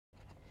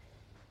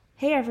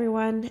Hey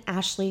everyone,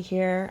 Ashley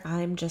here.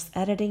 I'm just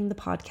editing the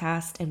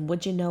podcast, and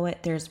would you know it,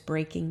 there's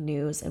breaking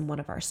news in one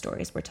of our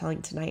stories we're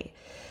telling tonight.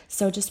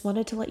 So just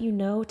wanted to let you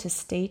know to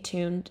stay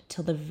tuned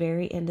till the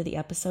very end of the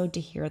episode to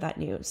hear that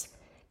news.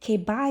 Okay,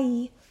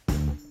 bye.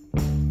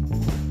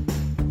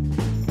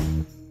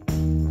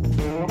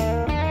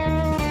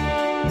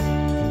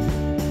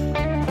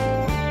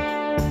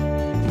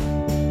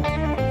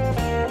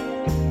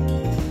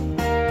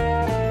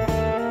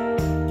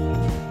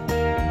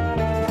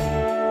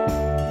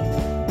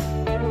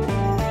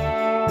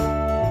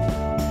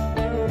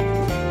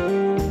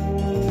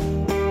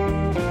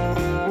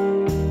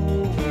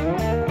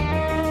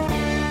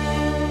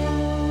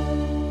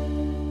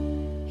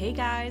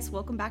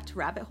 Welcome back to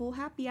Rabbit Hole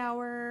Happy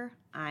Hour.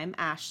 I'm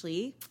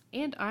Ashley.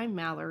 And I'm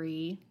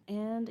Mallory.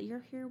 And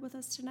you're here with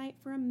us tonight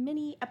for a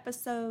mini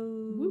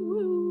episode.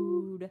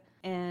 Woo-woo.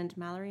 And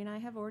Mallory and I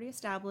have already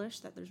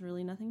established that there's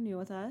really nothing new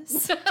with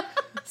us.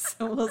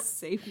 So we'll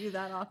save you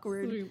that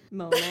awkward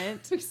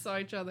moment. We saw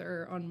each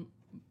other on,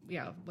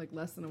 like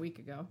less than a week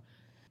ago.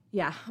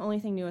 Yeah, only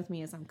thing new with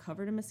me is I'm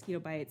covered in mosquito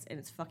bites and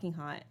it's fucking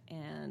hot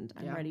and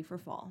I'm ready for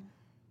fall.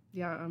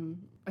 Yeah,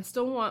 I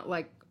still want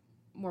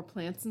more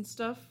plants and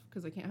stuff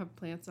because I can't have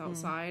plants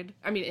outside.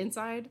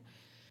 Inside.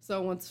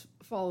 So once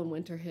fall and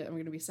winter hit, I'm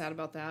going to be sad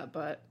about that,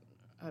 but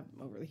I'm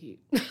over the heat.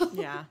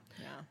 Yeah.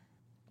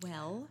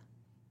 Well,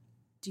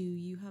 do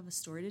you have a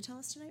story to tell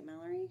us tonight,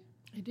 Mallory?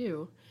 I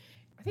do.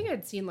 I think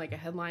I'd seen a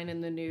headline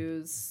in the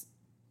news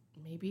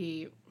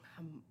maybe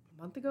a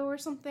month ago or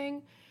something,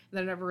 and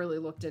then I never really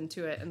looked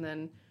into it. And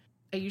then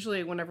I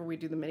usually, whenever we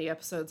do the mini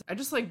episodes, I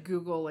just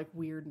Google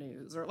weird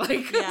news or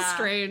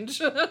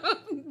strange,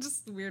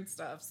 just weird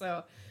stuff.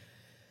 So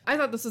I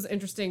thought this was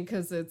interesting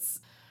because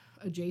it's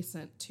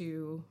adjacent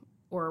to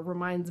or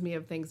reminds me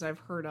of things I've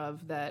heard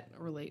of that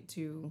relate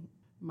to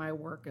my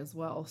work as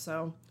well.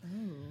 So,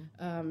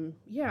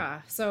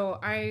 so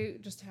I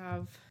just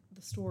have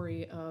the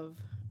story of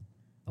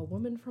a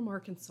woman from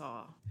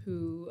Arkansas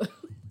who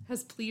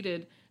has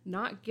pleaded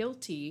not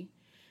guilty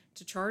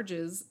to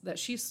charges that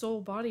she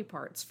stole body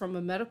parts from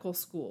a medical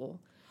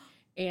school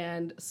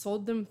and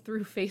sold them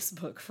through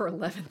Facebook for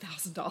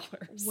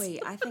 $11,000.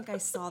 Wait, I think I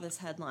saw this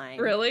headline.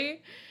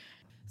 Really?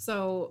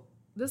 So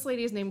this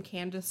lady is named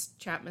Candace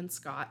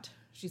Scott.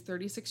 She's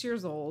 36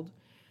 years old,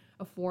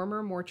 a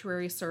former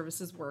mortuary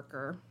services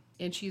worker,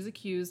 and she's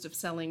accused of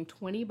selling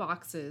 20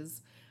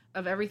 boxes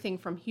of everything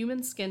from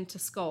human skin to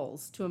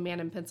skulls to a man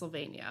in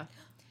Pennsylvania.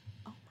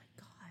 Oh my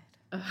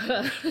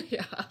God.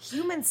 Yeah.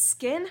 Human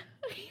skin?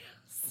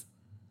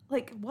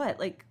 What?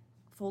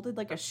 Folded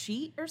like a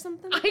sheet or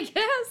something? I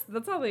guess.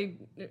 That's how they...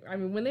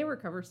 when they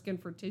recover skin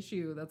for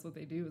tissue, that's what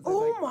they do. Is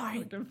oh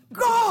my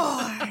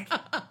God!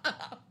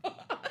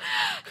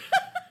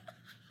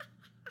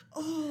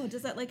 Oh,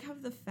 does that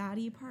have the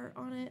fatty part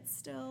on it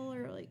still?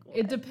 Or what?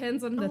 It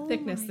depends on the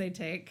thickness they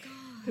take.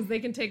 Because they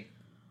can take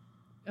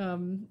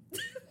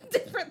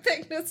different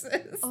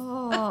thicknesses.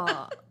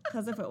 Oh,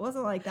 because if it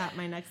wasn't like that,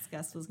 my next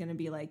guess was going to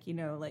be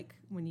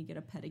when you get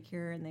a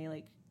pedicure and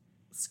they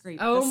scrape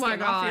the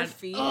skin off your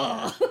feet.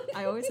 Oh.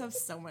 I always have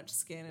so much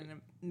skin and it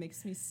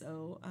makes me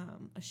so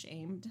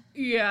ashamed.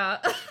 Yeah.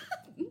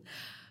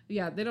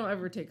 Yeah, they don't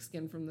ever take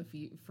skin from the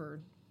feet for...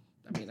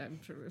 I'm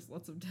sure there's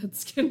lots of dead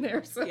skin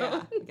there, so...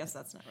 Yeah, I guess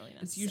that's not really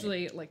necessary. It's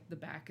usually, the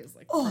back is,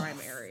 prime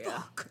area.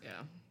 Fuck.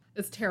 Yeah.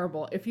 It's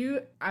terrible.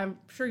 I'm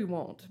sure you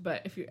won't,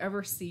 but if you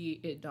ever see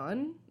it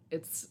done,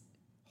 it's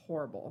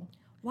horrible.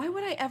 Why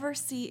would I ever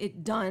see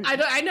it done?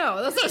 I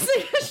know. That's what I'm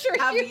saying. Sure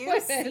have you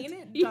seen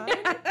it done?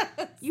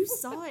 Yes. You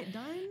saw it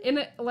done?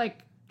 In,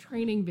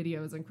 training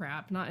videos and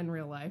crap, not in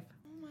real life.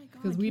 Oh, my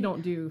God. Because we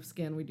don't do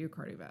skin, we do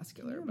cardiovascular.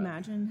 Can you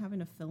imagine having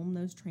to film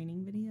those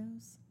training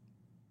videos?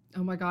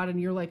 Oh my God, and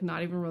you're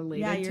not even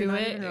related to it? Yeah, you're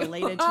not even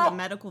related to the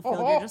medical field.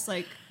 You're just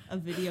a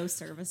video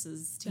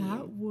services team.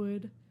 That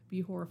would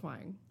be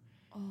horrifying.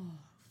 Oh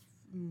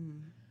my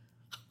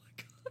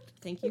God.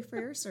 Thank you for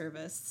your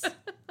service.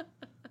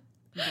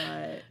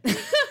 But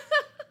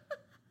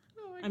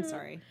I'm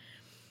sorry.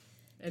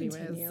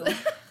 Anyways.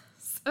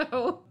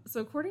 So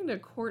according to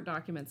court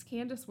documents,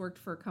 Candace worked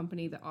for a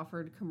company that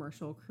offered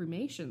commercial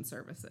cremation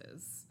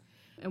services.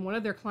 And one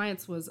of their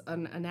clients was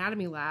an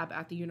anatomy lab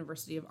at the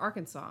University of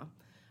Arkansas.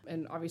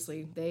 And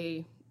obviously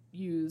they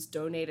use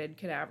donated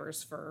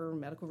cadavers for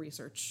medical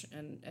research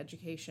and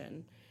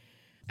education.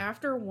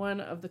 After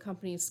one of the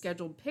company's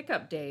scheduled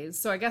pickup days,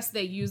 so I guess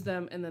they use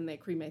them and then they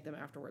cremate them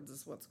afterwards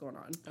is what's going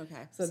on.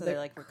 Okay. So they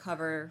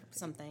recover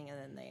something and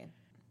then they...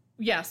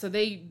 Yeah, so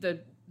they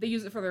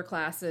use it for their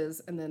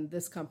classes and then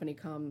this company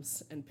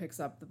comes and picks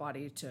up the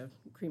body to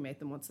cremate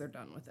them once they're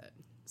done with it.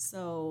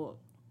 So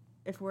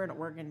if we're an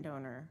organ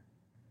donor,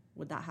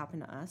 would that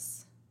happen to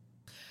us?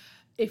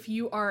 If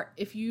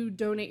you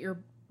donate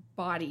your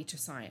body to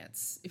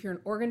science, if you're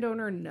an organ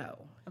donor,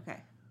 no. Okay.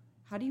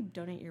 How do you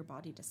donate your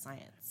body to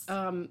science?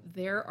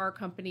 There are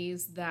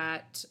companies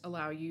that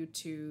allow you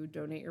to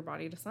donate your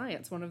body to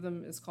science. One of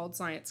them is called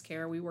Science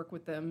Care. We work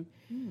with them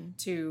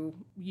to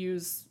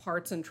use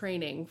parts and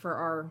training for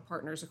our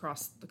partners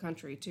across the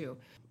country too.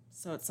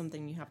 So it's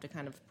something you have to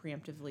kind of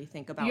preemptively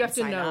think about. You have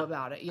to know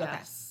about it.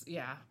 Yes. Okay.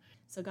 Yeah.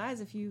 So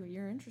guys, if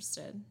you're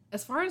interested.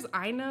 As far as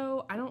I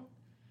know, I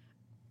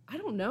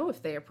don't know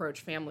if they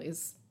approach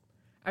families.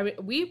 I mean,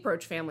 we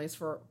approach families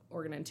for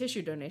organ and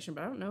tissue donation,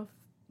 but I don't know if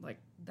like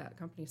that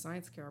company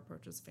Science Care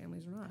approaches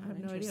families or not. I have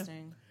no idea.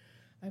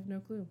 I have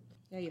no clue.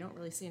 Yeah, you don't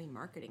really see any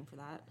marketing for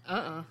that.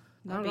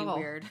 Not at all.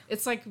 Weird.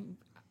 It's like,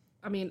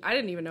 I mean, I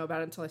didn't even know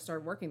about it until I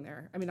started working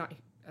there. I mean, not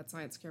at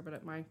Science Care, but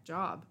at my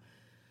job.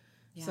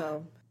 Yeah.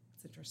 So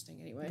it's interesting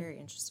anyway. Very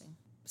interesting.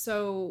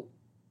 So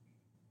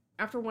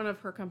after one of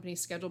her company's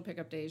scheduled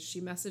pickup days,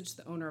 she messaged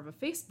the owner of a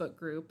Facebook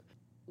group,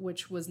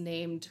 which was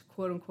named,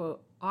 quote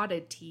unquote,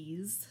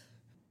 Oddities.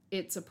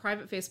 It's a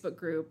private Facebook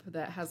group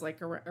that has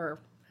like,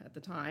 or at the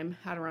time,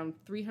 had around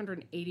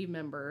 380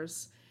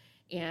 members.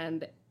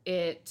 And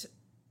it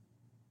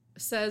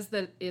says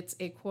that it's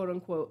a quote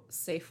unquote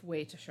safe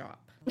way to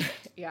shop.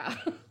 Yeah.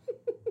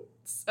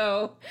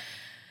 So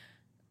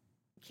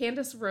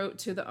Candace wrote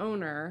to the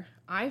owner,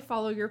 "I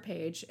follow your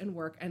page and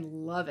work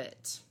and love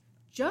it.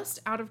 Just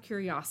out of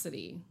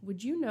curiosity,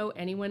 would you know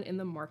anyone in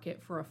the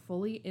market for a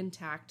fully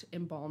intact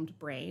embalmed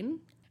brain?"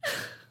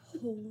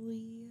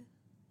 Holy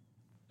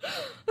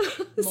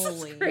This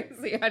is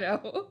crazy, I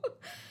know.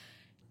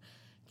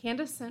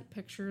 Candace sent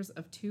pictures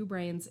of 2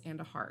 brains and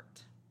a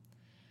heart.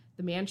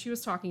 The man she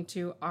was talking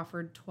to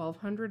offered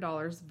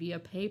 $1,200 via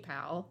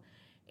PayPal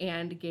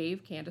and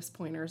gave Candace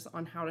pointers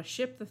on how to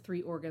ship the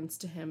 3 organs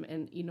to him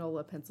in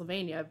Enola,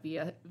 Pennsylvania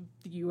via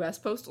the U.S.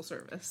 Postal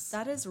Service.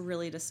 That is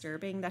really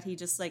disturbing that he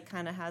just like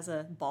kind of has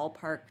a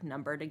ballpark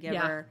number to give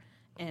her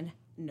and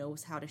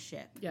knows how to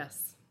ship.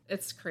 Yes,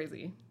 it's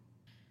crazy.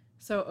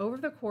 So over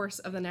the course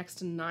of the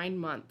next 9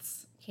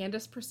 months,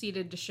 Candace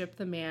proceeded to ship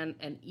the man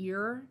an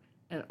ear,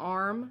 an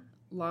arm,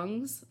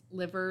 lungs,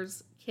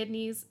 livers,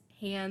 kidneys,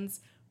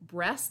 hands,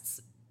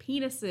 breasts,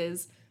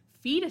 penises,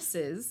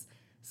 fetuses,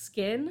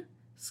 skin,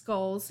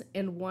 skulls,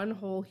 and 1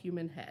 whole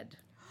human head.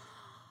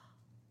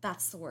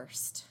 That's the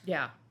worst.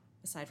 Yeah.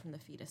 Aside from the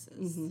fetuses.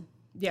 Mm-hmm.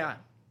 Yeah.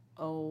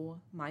 Oh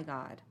my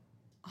God.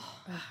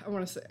 I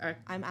want to say...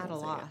 I'm at a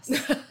loss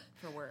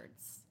for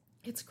words.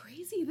 It's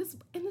crazy. This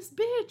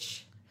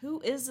bitch.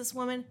 Who is this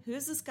woman?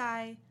 Who's this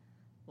guy?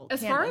 Well,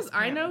 as far as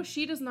I know,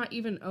 she does not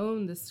even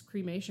own this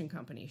cremation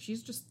company.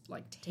 She's just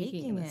like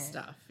taking this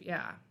stuff.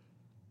 Yeah.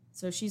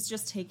 So she's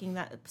just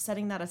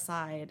setting that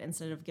aside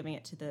instead of giving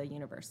it to the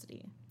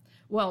university.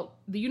 Well,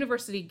 the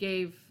university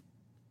gave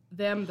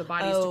them the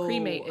bodies to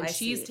cremate, and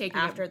she's taking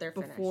after it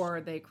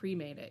before they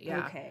cremate it.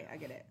 Yeah. Okay, I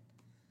get it.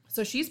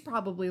 So she's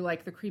probably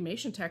like the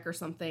cremation tech or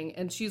something,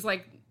 and she's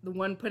like the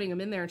one putting them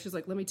in there, and she's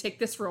like, "Let me take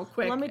this real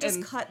quick. Let me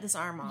just cut this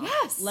arm off.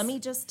 Yes. Let me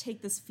just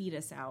take this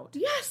fetus out.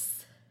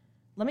 Yes.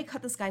 Let me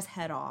cut this guy's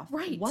head off.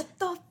 Right. What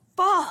the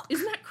fuck?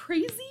 Isn't that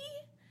crazy?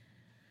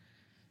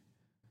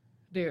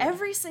 Dude.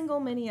 Every single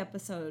mini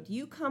episode,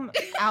 you come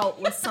out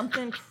with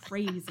something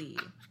crazy.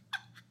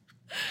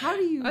 How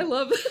do you... I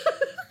love it.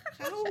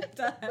 How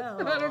the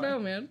hell? I don't know,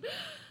 man.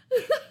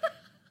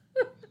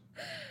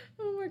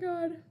 Oh my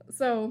God.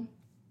 So,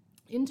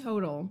 in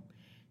total,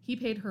 he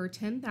paid her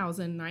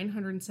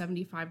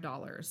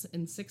 $10,975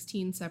 in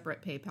 16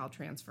 separate PayPal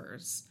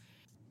transfers.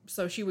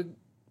 So she would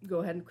go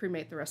ahead and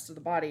cremate the rest of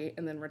the body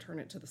and then return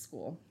it to the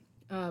school.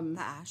 The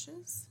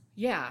ashes?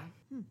 Yeah.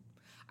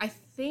 I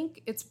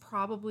think it's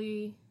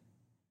probably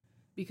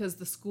because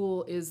the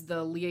school is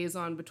the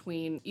liaison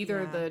between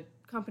either the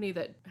company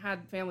that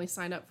had families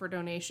sign up for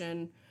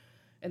donation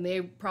and they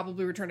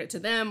probably returned it to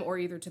them or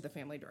either to the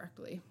family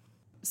directly.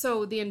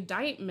 So the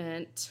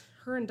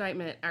her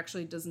indictment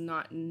actually does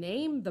not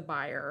name the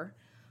buyer,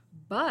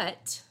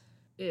 but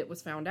it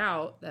was found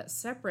out that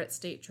separate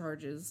state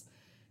charges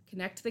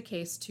connect the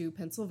case to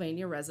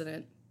Pennsylvania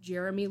resident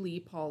Jeremy Lee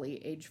Pauley,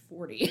 age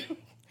 40.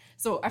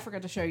 So I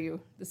forgot to show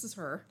you. This is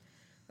her.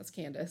 That's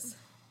Candace.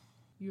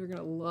 You're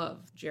gonna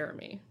love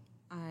Jeremy.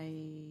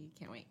 I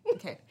can't wait.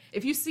 Okay.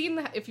 If you've seen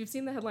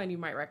the headline, you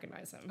might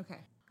recognize him. Okay.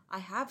 I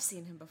have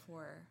seen him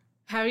before.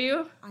 Have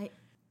you?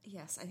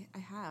 Yes, I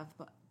have,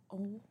 but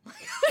oh my God.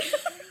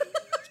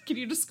 Can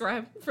you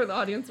describe for the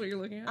audience what you're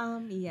looking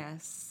at?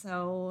 Yes.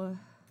 So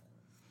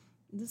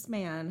this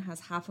man has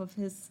half of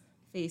his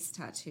face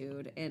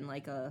tattooed in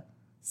like a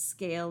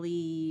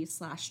scaly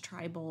 /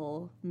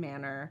 tribal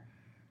manner.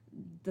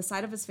 The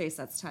side of his face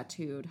that's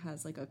tattooed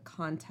has like a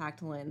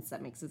contact lens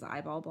that makes his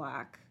eyeball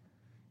black,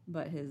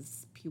 but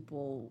his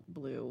pupil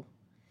blue.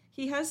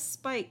 He has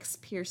spikes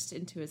pierced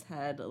into his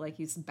head like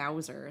he's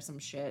Bowser or some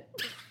shit.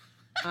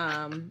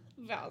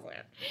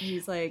 Bowser.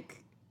 He's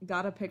like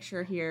got a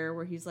picture here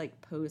where he's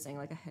like posing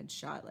like a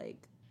headshot,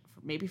 like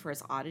maybe for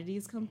his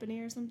Oddities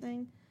company or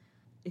something.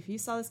 If you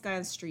saw this guy on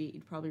the street,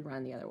 you'd probably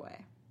run the other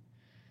way.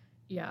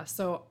 Yeah.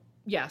 So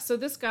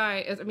this guy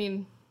is, I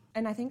mean...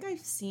 And I think I've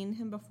seen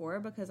him before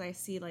because I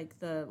see like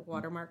the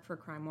watermark for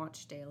Crime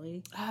Watch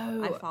Daily.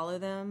 Oh. I follow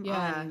them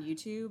on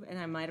YouTube,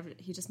 and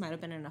he just might have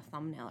been in a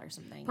thumbnail or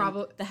something.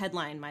 Probably. The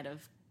headline might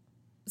have...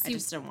 I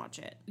just didn't watch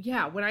it.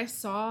 Yeah, when I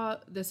saw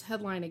this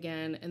headline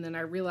again, and then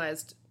I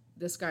realized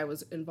this guy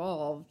was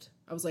involved,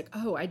 I was like,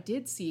 oh, I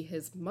did see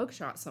his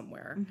mugshot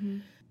somewhere.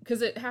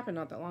 Because it happened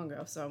not that long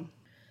ago, so.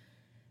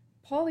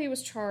 Paulie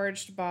was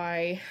charged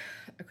by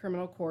a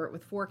criminal court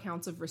with 4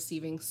 counts of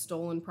receiving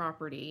stolen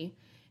property,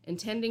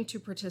 intending to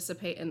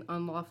participate in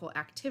unlawful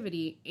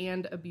activity,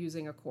 and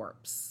abusing a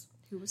corpse.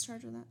 Who was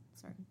charged with that?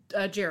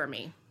 Sorry.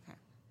 Jeremy. Okay.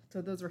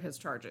 So those were his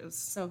charges.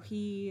 So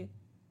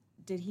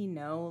did he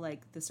know,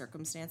 like, the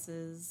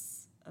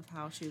circumstances of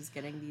how she was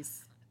getting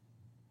these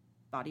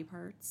body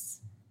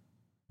parts?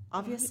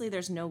 Obviously,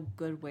 there's no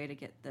good way to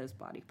get those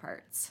body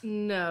parts.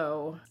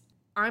 No.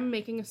 I'm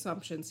making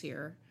assumptions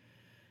here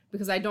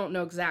because I don't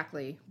know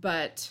exactly,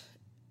 but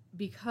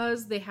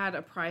because they had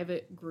a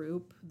private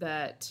group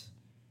that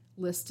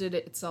listed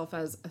itself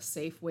as a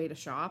safe way to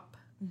shop,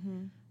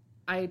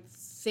 I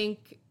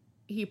think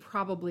he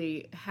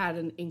probably had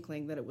an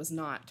inkling that it was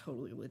not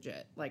totally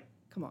legit. Like,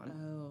 come on.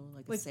 Oh,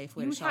 like a safe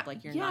way to shop,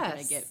 like you're not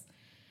going to get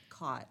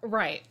caught.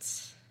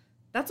 Right.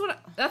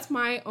 That's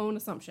my own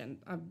assumption.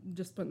 I'm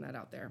just putting that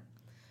out there.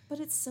 But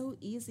it's so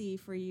easy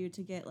for you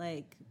to get,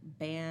 like,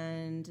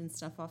 banned and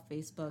stuff off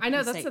Facebook. I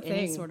know, that's the thing.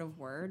 Any sort of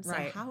words.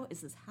 Right. Like, how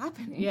is this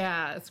happening?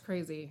 Yeah, it's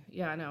crazy.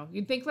 Yeah, I know.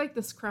 You'd think, like,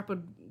 this crap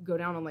would go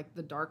down on, like,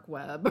 the dark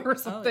web or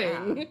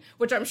something,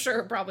 which I'm sure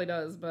it probably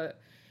does, but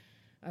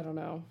I don't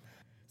know.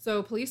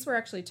 So police were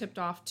actually tipped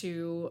off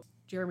to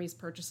Jeremy's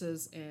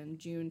purchases in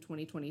June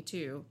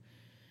 2022.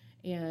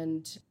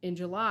 And in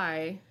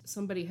July,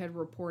 somebody had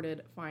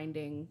reported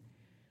finding,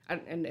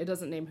 and it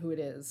doesn't name who it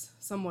is,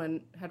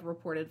 someone had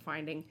reported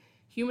finding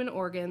human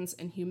organs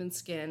and human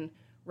skin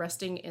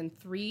resting in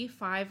 3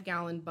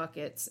 5-gallon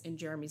buckets in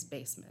Jeremy's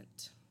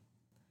basement.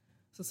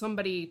 So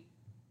somebody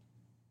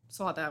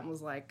saw that and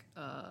was like,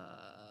 oh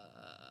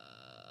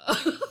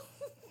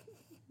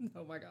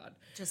my God.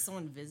 Just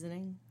someone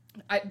visiting?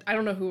 I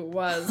don't know who it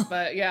was,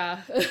 but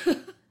yeah.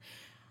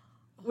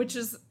 Which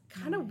is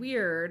kind of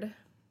weird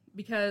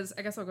because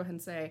I guess I'll go ahead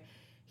and say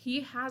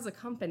he has a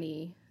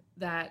company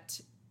that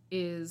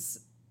he's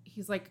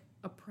like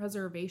a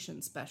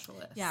preservation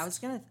specialist. Yeah, I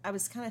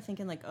was kind of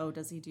thinking like, oh,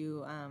 does he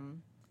do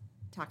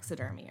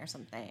taxidermy or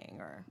something,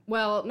 or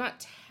well,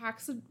 not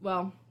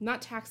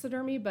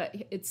taxidermy, but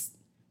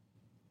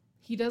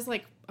he does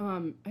like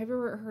have you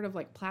ever heard of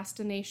like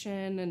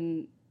plastination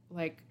and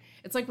like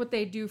it's like what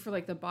they do for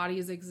like the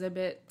bodies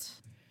exhibit.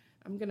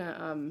 I'm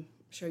gonna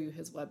show you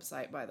his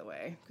website, by the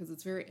way, because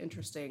it's very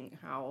interesting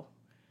how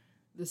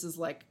this is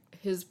like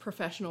his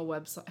professional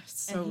website.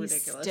 It's so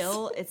ridiculous.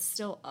 It's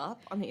still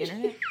up on the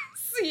internet?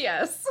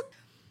 Yes.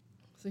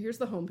 So here's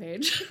the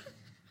homepage.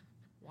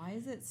 Why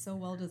is it so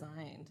well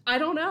designed? I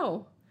don't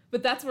know,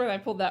 but that's where I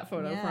pulled that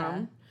photo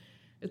from.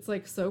 It's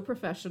like so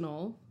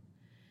professional.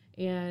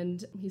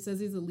 And he says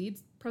he's a lead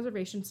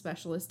preservation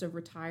specialist of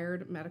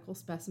retired medical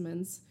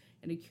specimens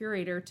and a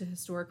curator to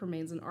historic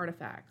remains and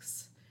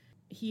artifacts.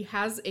 He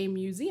has a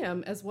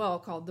museum as well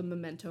called the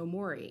Memento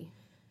Mori.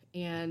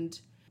 And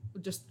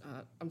just,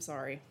 I'm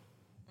sorry.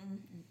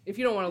 If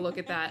you don't want to look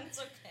at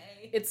that.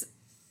 It's okay.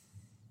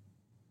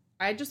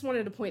 I just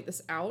wanted to point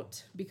this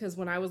out because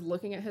when I was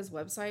looking at his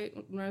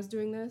website, when I was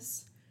doing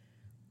this,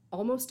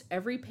 almost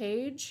every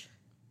page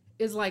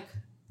is like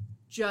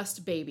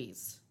just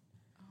babies.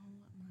 Oh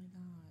my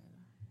God.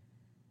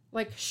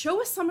 Like,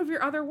 show us some of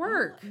your other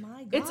work. Oh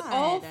my God. It's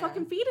all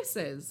fucking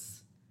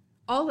fetuses.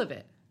 All of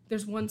it.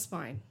 There's one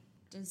spine.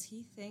 Does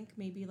he think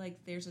maybe,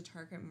 like, there's a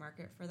target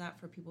market for that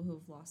for people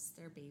who've lost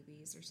their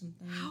babies or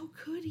something? How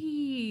could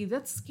he?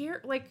 That's scary.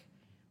 Like,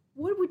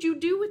 what would you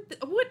do with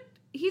what?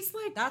 He's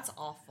like... That's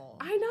awful.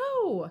 I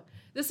know.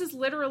 This is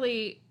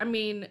literally, I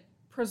mean,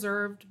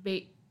 preserved...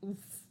 it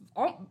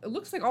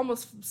looks like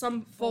almost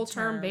some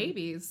full-term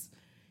babies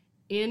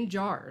in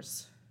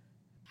jars.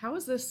 How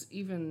is this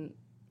even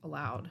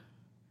allowed?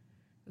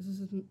 This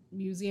is a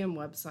museum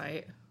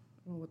website.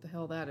 I don't know what the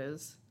hell that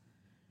is.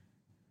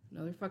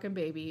 Another fucking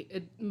baby.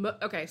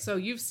 Okay, so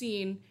you've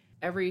seen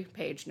every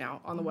page now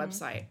on the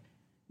website.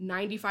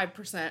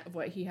 95% of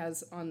what he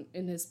has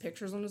in his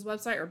pictures on his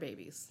website are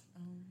babies. Oh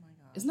my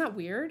God. Isn't that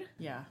weird?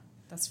 Yeah,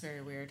 that's very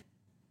weird.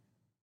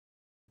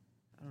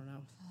 I don't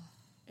know.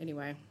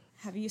 Anyway.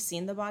 Have you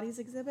seen the bodies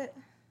exhibit?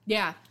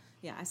 Yeah.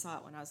 Yeah, I saw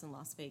it when I was in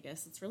Las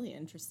Vegas. It's really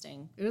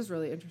interesting. It is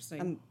really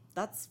interesting.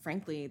 That's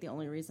frankly the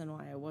only reason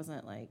why I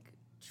wasn't like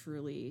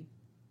truly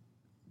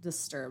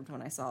disturbed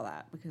when I saw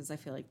that, because I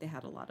feel like they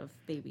had a lot of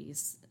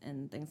babies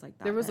and things like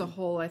that. There was a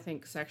whole, I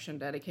think, section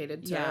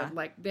dedicated to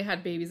like they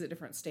had babies at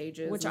different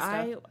stages. Which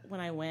when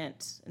I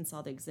went and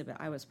saw the exhibit,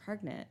 I was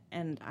pregnant,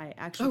 and I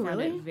actually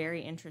found it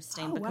very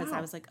interesting because I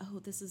was like, oh,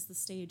 this is the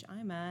stage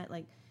I'm at.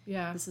 Like,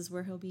 this is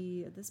where he'll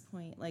be at this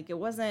point. Like, it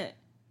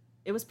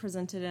was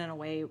presented in a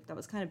way that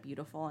was kind of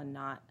beautiful and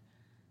not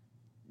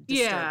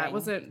disturbing. Yeah, it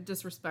wasn't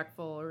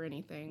disrespectful or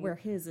anything. Where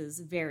his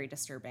is very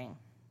disturbing.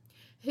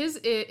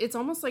 It's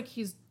almost like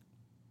he's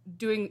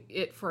doing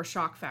it for a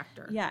shock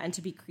factor. Yeah, and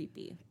to be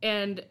creepy.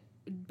 And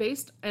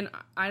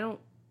I'm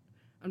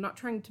not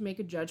trying to make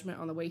a judgment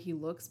on the way he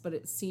looks, but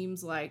it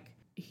seems like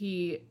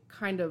he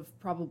kind of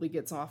probably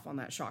gets off on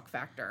that shock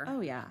factor.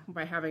 Oh, yeah.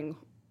 By having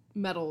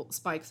metal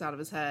spikes out of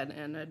his head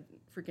and a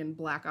freaking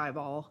black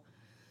eyeball.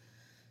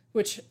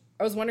 Which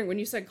I was wondering, when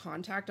you said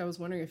contact, I was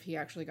wondering if he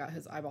actually got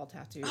his eyeball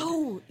tattooed.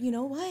 Oh, you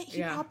know what?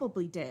 He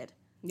probably did.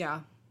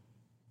 Yeah.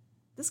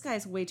 This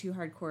guy's way too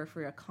hardcore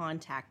for a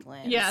contact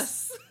lens.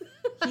 Yes.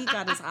 He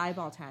got his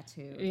eyeball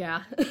tattooed.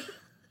 Yeah.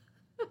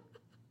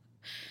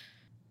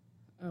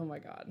 Oh my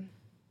God.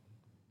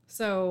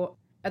 So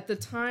at the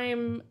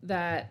time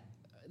that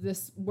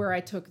where I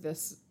took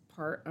this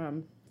part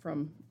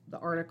from the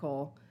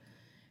article,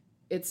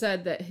 it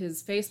said that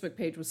his Facebook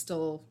page was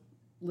still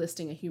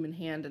listing a human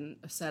hand and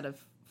a set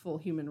of full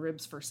human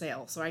ribs for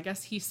sale. So I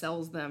guess he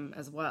sells them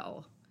as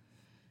well.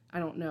 I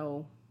don't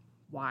know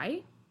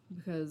why,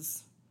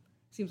 because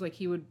it seems like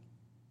he would,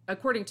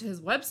 according to his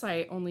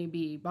website, only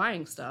be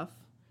buying stuff,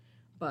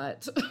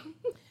 but...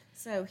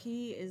 So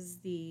he is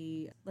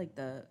the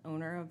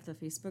owner of the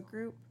Facebook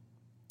group,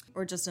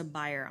 or just a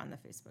buyer on the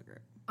Facebook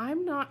group?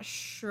 I'm not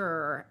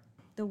sure.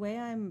 The way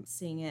I'm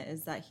seeing it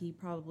is that he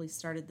probably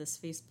started this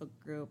Facebook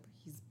group.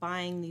 He's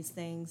buying these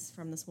things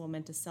from this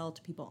woman to sell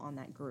to people on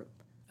that group.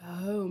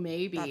 Oh,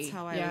 maybe. That's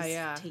how I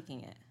was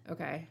taking it.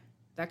 Okay.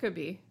 That could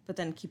be. But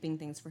then keeping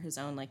things for his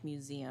own, like,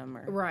 museum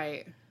or...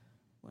 Right.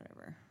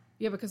 Whatever.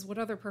 Yeah, because what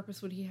other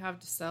purpose would he have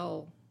to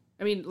sell?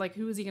 I mean, like,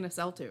 who is he going to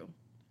sell to?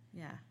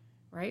 Yeah.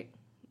 Right?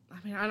 I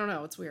mean, I don't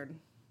know. It's weird.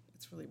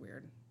 It's really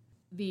weird.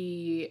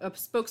 A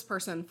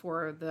spokesperson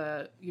for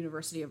the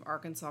University of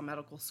Arkansas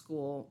Medical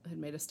School had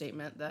made a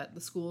statement that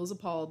the school is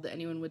appalled that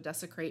anyone would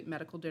desecrate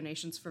medical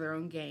donations for their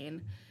own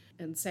gain,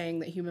 and saying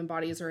that human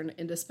bodies are an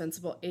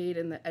indispensable aid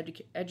in the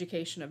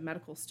education of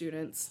medical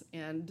students,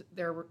 and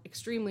they're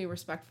extremely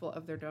respectful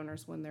of their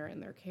donors when they're in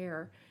their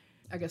care.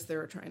 I guess they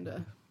were trying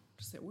to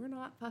say, we're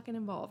not fucking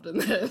involved in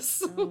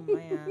this. Oh,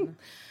 man.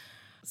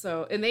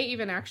 So, and they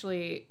even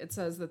actually, it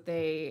says that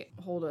they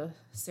hold a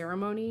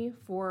ceremony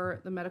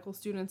for the medical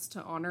students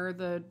to honor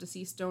the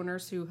deceased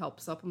donors who help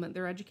supplement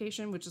their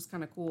education, which is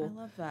kind of cool.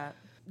 I love that.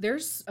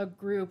 There's a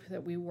group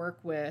that we work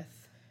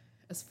with.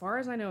 As far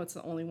as I know, it's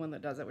the only one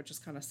that does it, which is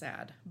kind of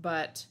sad.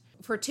 But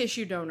for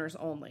tissue donors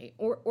only.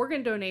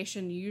 Organ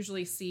donation, you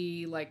usually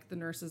see, like, the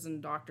nurses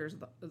and doctors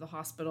of the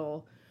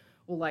hospital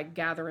will, like,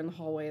 gather in the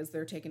hallway as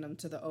they're taking them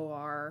to the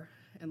OR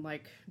and,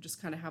 like,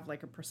 just kind of have,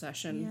 like, a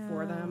procession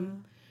for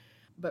them.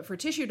 But for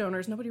tissue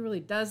donors, nobody really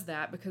does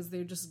that because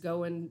they just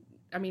go and,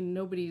 I mean,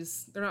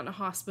 they're not in a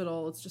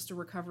hospital. It's just a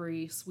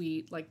recovery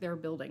suite, like their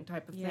building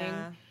type of thing.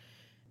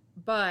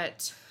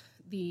 But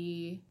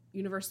the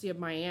University of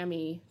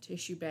Miami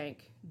Tissue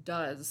Bank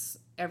does,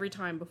 every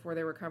time before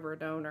they recover a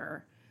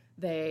donor,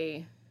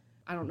 I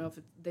don't know if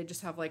they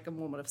just have like a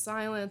moment of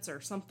silence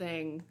or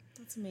something.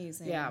 That's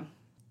amazing. Yeah.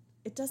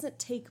 It doesn't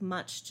take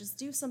much. Just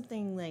do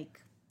something like...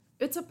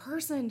 It's a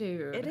person,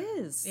 dude. It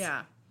is.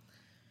 Yeah.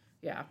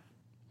 Yeah.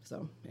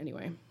 So,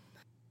 anyway.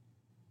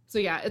 So,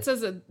 yeah, it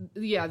says that,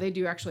 yeah, they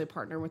do actually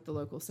partner with the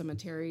local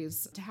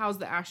cemeteries to house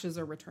the ashes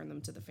or return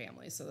them to the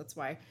family. So, that's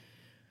why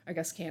I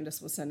guess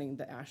Candace was sending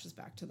the ashes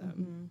back to them.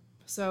 Mm-hmm.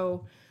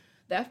 So,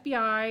 the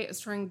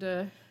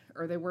FBI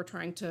they were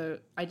trying to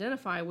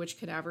identify which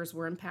cadavers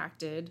were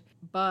impacted,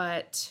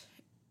 but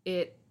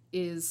it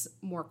is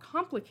more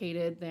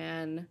complicated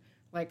than,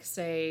 like,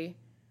 say,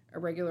 a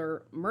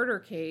regular murder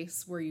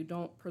case where you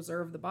don't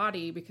preserve the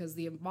body because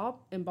the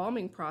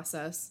embalming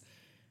process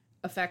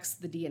affects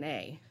the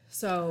DNA.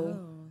 So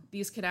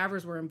these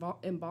cadavers were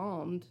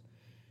embalmed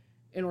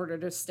in order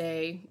to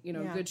stay,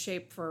 good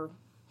shape for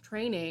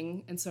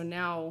training. And so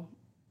now,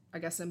 I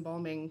guess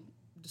embalming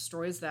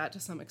destroys that to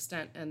some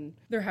extent, and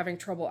they're having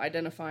trouble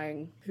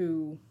identifying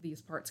who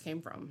these parts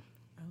came from.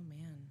 Oh,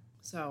 man.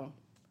 So,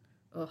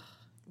 ugh.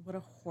 What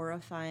a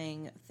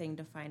horrifying thing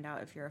to find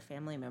out if you're a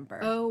family member.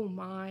 Oh,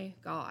 my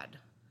God.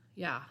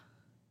 Yeah.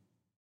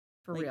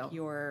 For real.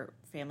 Your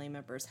family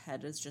member's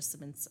head is just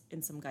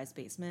in some guy's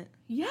basement.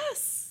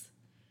 Yes.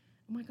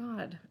 Oh my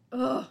God.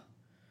 Ugh.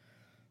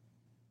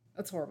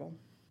 That's horrible.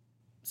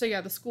 So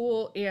yeah, the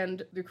school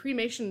and the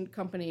cremation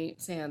company,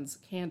 sans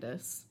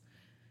Candace,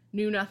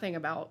 knew nothing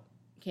about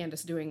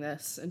Candace doing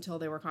this until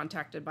they were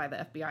contacted by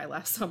the FBI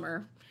last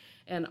summer.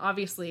 And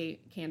obviously,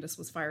 Candace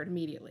was fired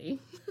immediately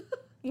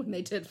when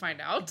they did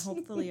find out. And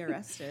hopefully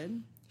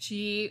arrested.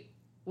 She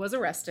was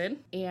arrested,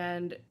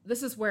 and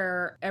this is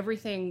where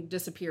everything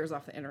disappears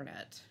off the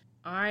internet.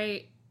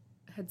 I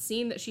had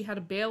seen that she had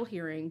a bail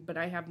hearing, but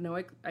I have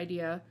no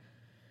idea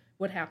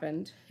what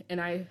happened.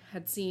 And I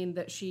had seen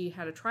that she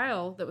had a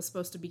trial that was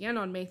supposed to begin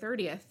on May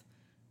 30th.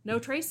 No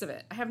trace of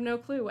it. I have no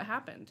clue what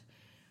happened.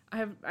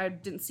 I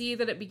didn't see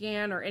that it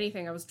began or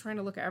anything. I was trying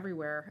to look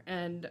everywhere.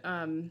 And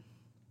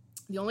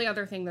the only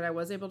other thing that I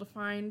was able to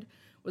find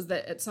was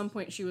that at some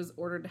point she was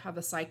ordered to have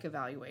a psych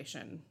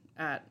evaluation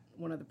at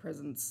one of the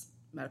prison's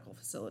medical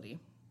facility.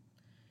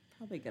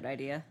 Probably a good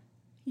idea.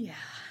 Yeah.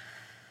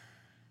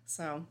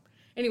 So,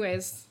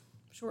 anyways,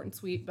 short and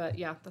sweet, but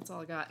yeah, that's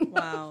all I got.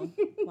 Wow.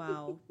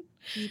 Wow.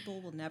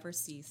 People will never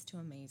cease to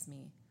amaze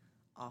me.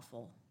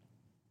 Awful.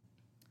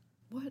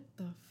 What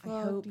the fuck?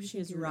 I hope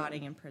she's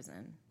rotting in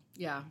prison.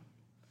 Yeah.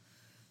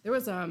 There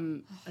was I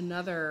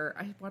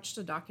watched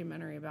a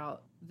documentary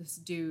about this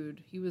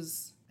dude. He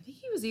was, I think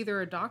he was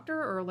either a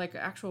doctor or like an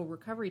actual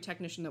recovery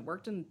technician that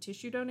worked in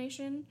tissue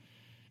donation.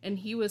 And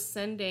he would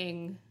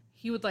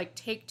like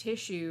take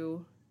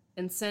tissue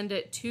and send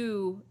it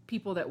to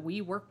people that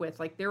we work with.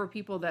 Like there were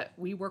people that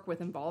we work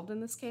with involved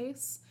in this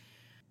case.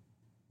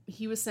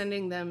 He was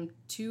sending them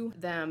to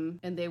them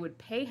and they would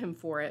pay him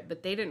for it,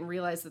 but they didn't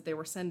realize that they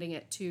were sending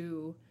it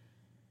to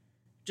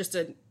just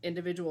an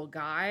individual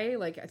guy.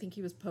 Like I think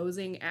he was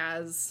posing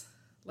as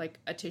like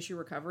a tissue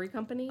recovery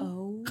company.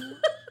 Oh.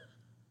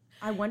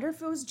 I wonder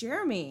if it was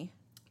Jeremy.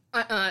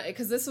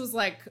 Because this was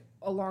like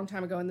a long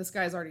time ago and this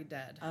guy's already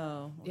dead.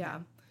 Oh. Okay. Yeah.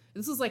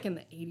 This was like in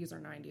the 80s or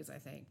 90s, I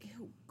think.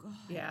 Ew, God.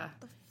 Yeah.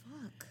 What the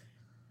fuck?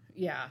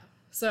 Yeah.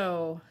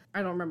 So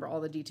I don't remember all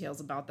the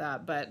details about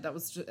that, but that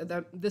was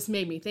this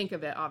made me think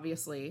of it,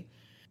 obviously.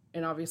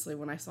 And obviously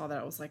when I saw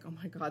that, I was like, oh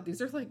my God,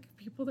 these are like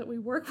people that we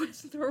work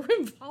with that were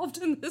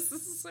involved in this.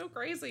 This is so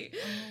crazy. Oh,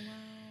 wow.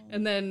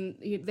 And then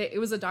it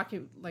was a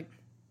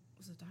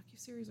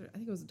docu-series, or I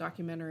think it was a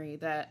documentary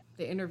that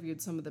they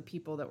interviewed some of the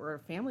people that were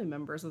family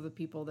members of the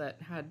people that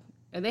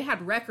and they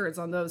had records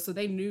on those, so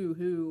they knew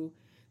who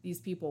these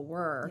people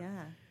were.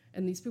 Yeah.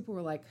 And these people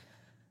were like,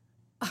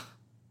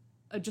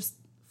 just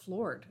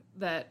floored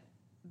that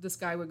this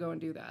guy would go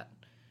and do that.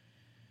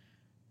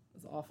 It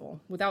was awful.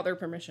 Without their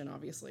permission,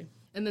 obviously.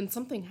 And then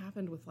something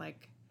happened with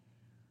like,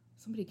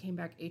 somebody came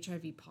back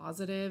HIV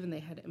positive and they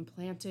had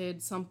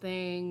implanted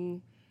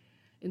something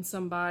in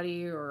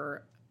somebody,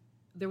 or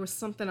there was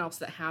something else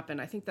that happened.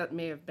 I think that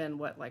may have been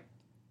what like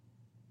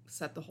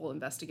set the whole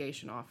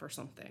investigation off or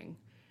something.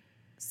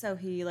 So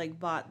he like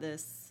bought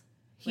this.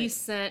 He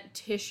sent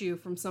tissue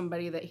from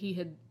somebody that he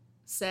had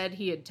said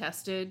he had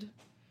tested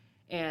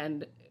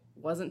and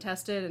wasn't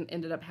tested and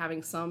ended up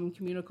having some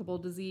communicable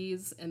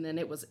disease, and then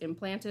it was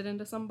implanted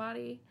into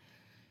somebody.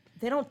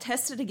 They don't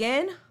test it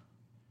again?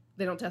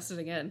 They don't test it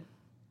again.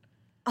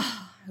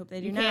 Oh, I hope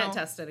they do now. You can't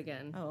test it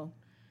again. Oh.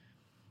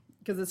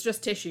 Because it's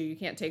just tissue. You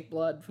can't take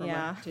blood from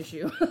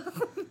tissue.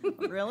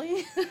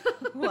 Really?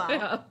 Wow.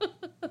 Yeah.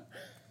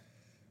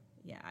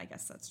 Yeah, I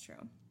guess that's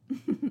true.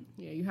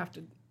 Yeah, you have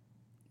to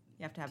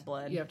have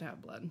blood. You have to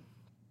have blood.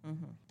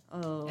 Mm-hmm.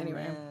 Oh,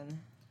 anyway. Man.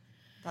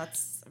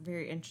 That's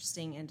very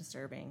interesting and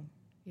disturbing.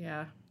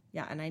 Yeah.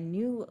 Yeah, and I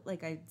knew,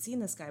 like, I'd seen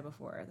this guy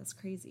before. That's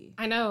crazy.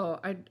 I know.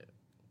 I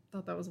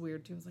thought that was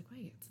weird, too. I was like,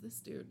 wait, it's this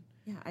dude.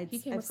 Yeah, I've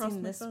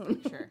seen this phone.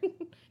 picture.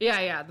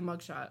 Yeah, the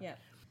mugshot. Yeah.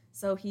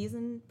 So he's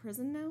in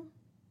prison now?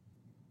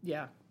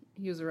 Yeah.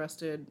 He was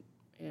arrested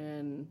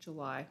in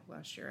July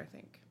last year, I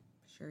think.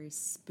 Sure,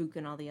 he's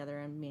spooking all the other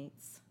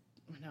inmates.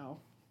 I know.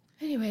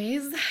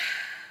 Anyways.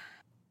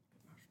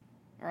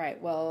 All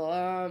right,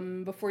 well,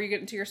 before you get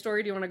into your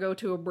story, do you want to go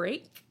to a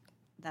break?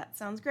 That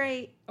sounds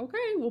great. Okay,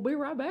 we'll be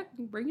right back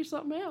and bring you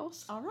something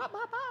else. All right,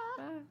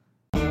 bye-bye. Bye.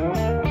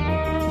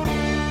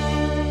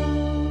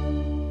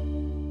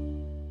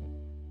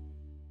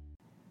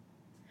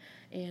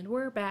 And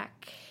we're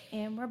back.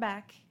 And we're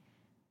back.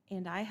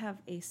 And I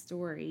have a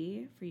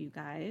story for you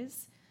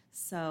guys.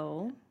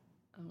 So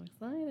I'm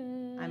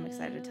excited. I'm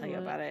excited to tell you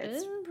about it.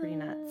 It's pretty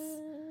nuts.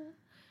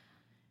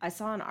 I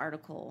saw an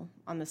article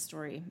on this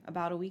story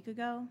about a week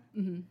ago.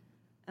 Mm-hmm.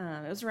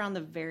 It was around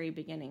the very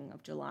beginning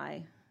of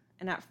July.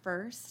 And at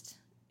first,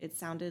 it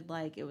sounded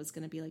like it was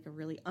going to be like a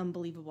really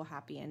unbelievable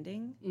happy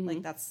ending. Mm-hmm.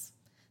 Like that's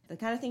the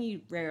kind of thing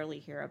you rarely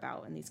hear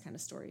about in these kind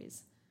of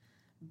stories.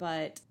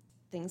 But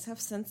things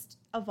have since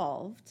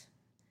evolved,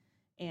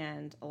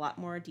 and a lot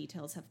more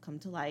details have come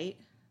to light.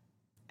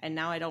 And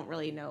now I don't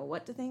really know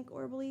what to think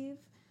or believe.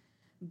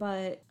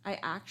 But I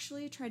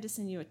actually tried to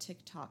send you a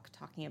TikTok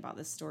talking about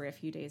this story a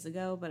few days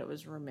ago, but it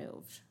was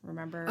removed.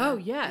 Remember? Oh,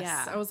 yes.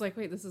 Yeah. I was like,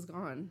 wait, this is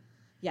gone.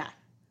 Yeah.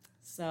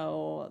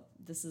 So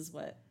this is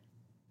what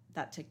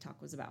that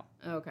TikTok was about.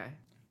 Okay.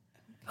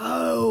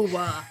 Oh,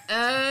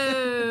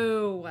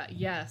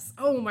 yes.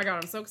 Oh my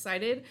God, I'm so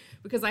excited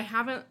because I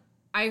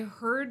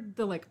heard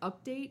the like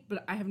update,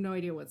 but I have no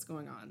idea what's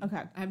going on.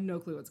 Okay. I have no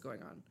clue what's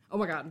going on. Oh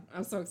my God,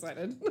 I'm so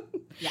excited.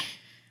 Yeah.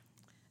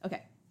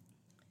 Okay.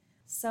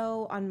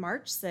 So on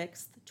March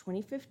 6th,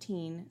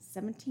 2015,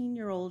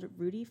 17-year-old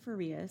Rudy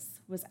Farias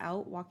was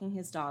out walking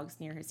his dogs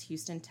near his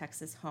Houston,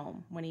 Texas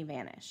home when he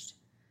vanished.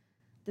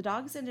 The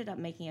dogs ended up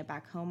making it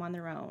back home on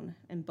their own,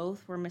 and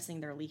both were missing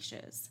their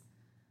leashes.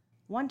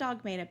 One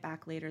dog made it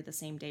back later the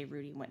same day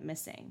Rudy went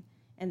missing,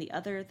 and the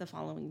other the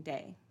following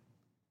day.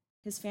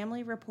 His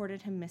family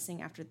reported him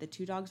missing after the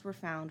two dogs were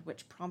found,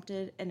 which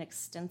prompted an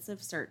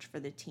extensive search for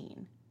the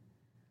teen.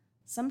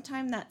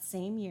 Sometime that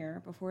same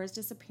year, before his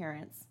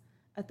disappearance,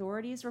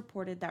 authorities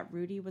reported that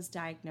Rudy was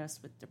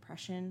diagnosed with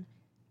depression,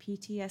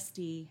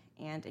 PTSD,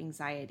 and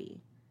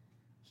anxiety.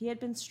 He had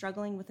been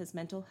struggling with his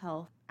mental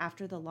health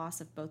after the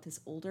loss of both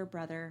his older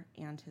brother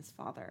and his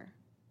father.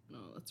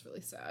 Oh, that's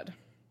really sad.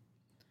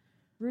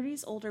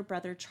 Rudy's older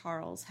brother,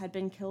 Charles, had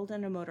been killed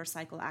in a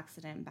motorcycle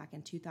accident back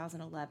in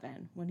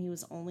 2011 when he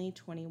was only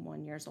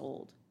 21 years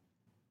old.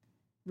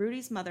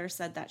 Rudy's mother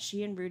said that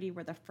she and Rudy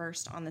were the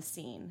first on the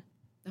scene.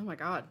 Oh my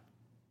God.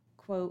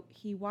 Quote,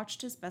 he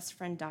watched his best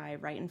friend die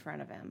right in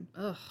front of him.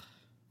 Ugh.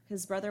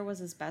 His brother was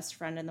his best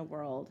friend in the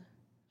world.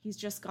 He's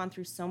just gone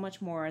through so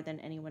much more than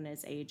anyone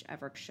his age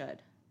ever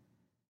should.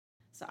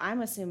 So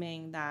I'm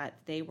assuming that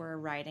they were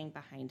riding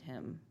behind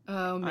him.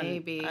 Oh,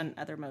 maybe. On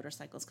other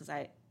motorcycles, because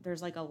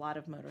there's like a lot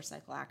of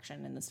motorcycle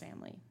action in this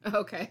family.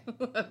 Okay.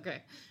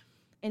 Okay.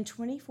 In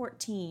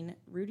 2014,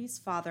 Rudy's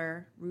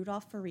father,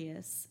 Rudolph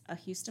Farias, a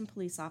Houston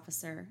police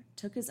officer,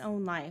 took his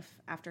own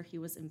life after he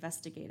was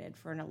investigated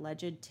for an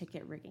alleged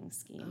ticket rigging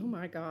scheme. Oh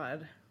my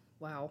God.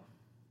 Wow.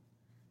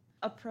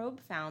 A probe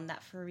found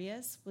that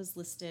Farias was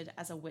listed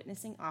as a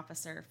witnessing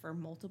officer for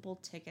multiple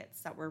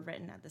tickets that were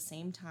written at the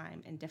same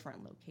time in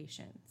different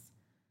locations.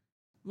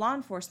 Law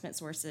enforcement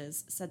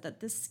sources said that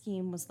this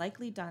scheme was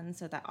likely done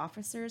so that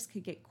officers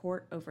could get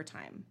court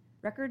overtime.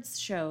 Records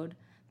showed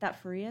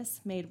that Farias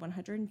made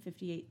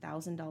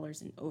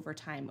 $158,000 in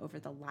overtime over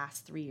the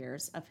last 3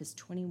 years of his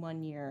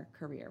 21-year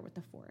career with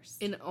the force.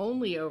 In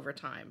only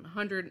overtime?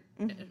 100...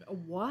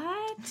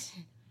 What?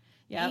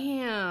 Yep.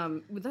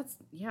 Damn.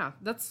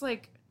 That's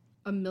like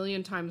a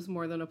million times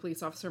more than a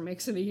police officer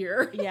makes in a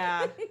year.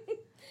 Yeah.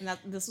 And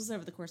this was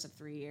over the course of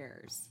 3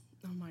 years.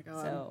 Oh my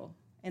God. So,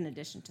 in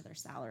addition to their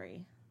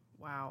salary.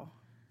 Wow.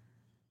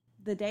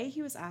 The day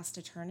he was asked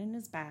to turn in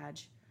his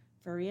badge,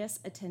 Farias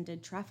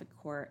attended traffic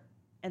court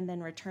and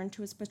then returned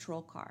to his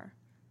patrol car.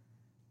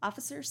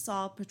 Officers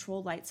saw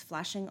patrol lights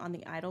flashing on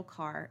the idle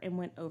car and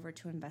went over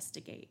to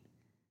investigate.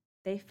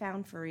 They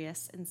found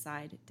Farias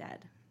inside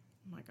dead.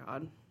 Oh my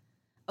God.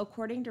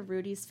 According to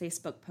Rudy's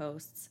Facebook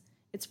posts,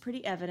 it's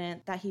pretty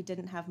evident that he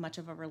didn't have much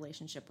of a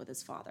relationship with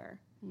his father.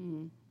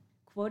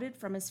 Quoted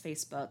from his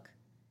Facebook,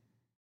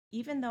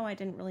 "Even though I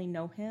didn't really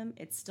know him,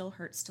 it still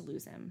hurts to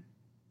lose him.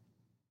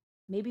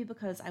 Maybe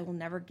because I will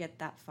never get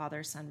that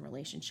father-son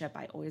relationship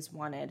I always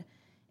wanted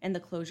and the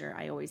closure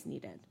I always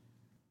needed."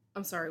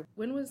 I'm sorry,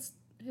 when was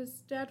his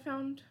dad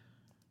found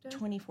dead?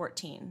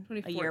 2014,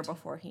 a year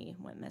before he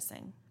went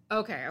missing.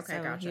 Okay,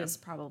 So gotcha. he was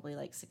probably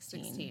like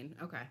 16. 16,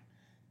 okay.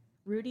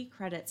 Rudy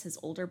credits his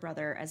older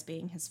brother as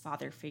being his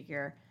father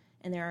figure,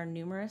 and there are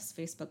numerous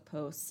Facebook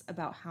posts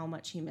about how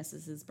much he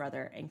misses his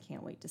brother and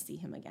can't wait to see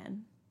him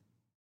again.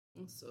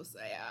 It's so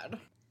sad.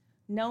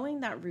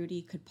 Knowing that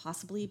Rudy could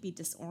possibly be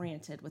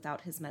disoriented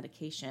without his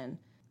medication,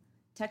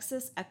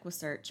 Texas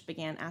EquiSearch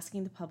began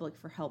asking the public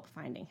for help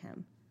finding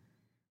him.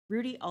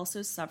 Rudy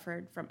also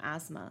suffered from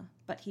asthma,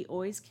 but he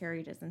always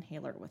carried his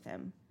inhaler with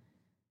him.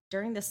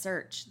 During the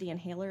search, the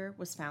inhaler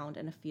was found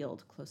in a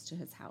field close to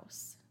his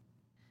house.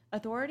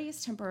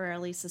 Authorities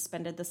temporarily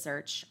suspended the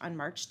search on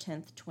March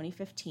 10,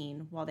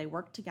 2015, while they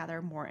worked to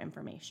gather more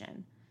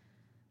information.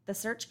 The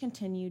search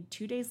continued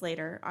 2 days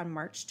later on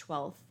March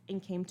 12th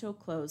and came to a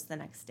close the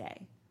next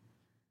day.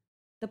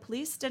 The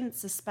police didn't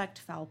suspect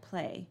foul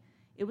play.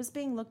 It was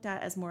being looked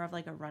at as more of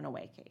like a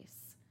runaway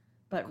case.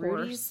 But Of course.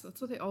 Rudy's...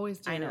 That's what they always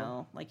do. I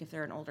know, like if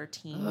they're an older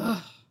teen,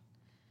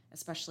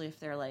 especially if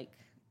they're like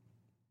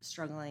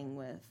struggling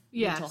with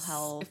mental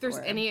health. If there's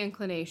any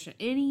inclination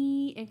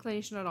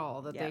at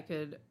all that they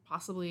could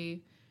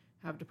possibly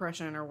have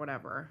depression or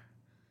whatever.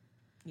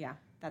 Yeah,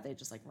 that they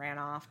just like ran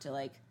off to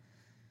like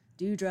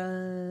do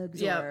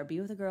drugs or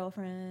be with a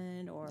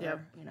girlfriend or,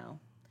 you know.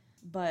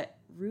 But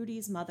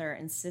Rudy's mother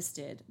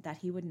insisted that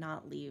he would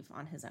not leave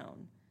on his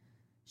own.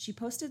 She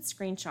posted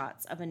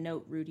screenshots of a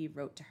note Rudy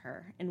wrote to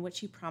her in which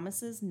he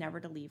promises never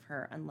to leave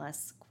her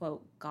unless,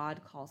 quote,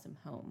 God calls him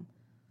home.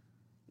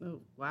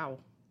 Oh, wow.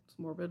 It's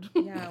morbid.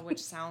 Yeah,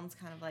 which sounds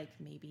kind of like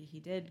maybe he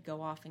did go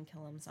off and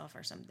kill himself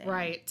or something.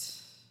 Right.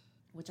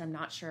 Which I'm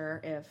not sure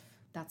if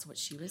that's what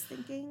she was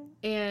thinking.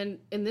 And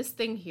in this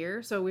thing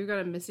here, so we've got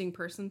a missing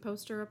person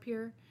poster up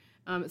here.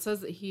 It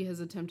says that he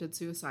has attempted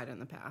suicide in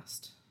the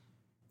past.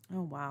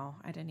 Oh, wow.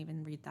 I didn't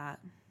even read that.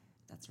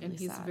 That's really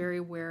sad. And he's very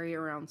wary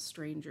around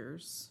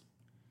strangers.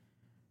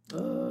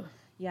 Ugh.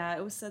 Yeah,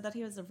 it was said that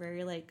he was a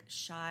very, like,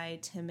 shy,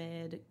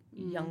 timid,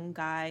 young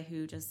guy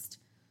who just,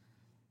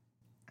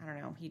 I don't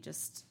know,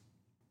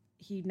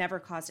 he never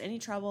caused any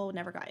trouble,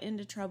 never got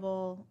into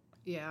trouble.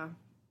 Yeah.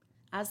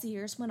 As the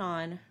years went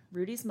on,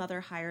 Rudy's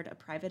mother hired a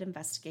private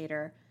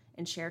investigator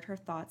and shared her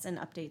thoughts and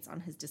updates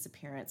on his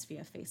disappearance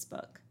via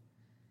Facebook.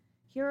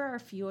 Here are a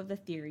few of the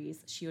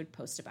theories she would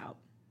post about.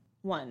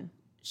 1,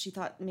 she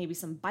thought maybe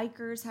some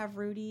bikers have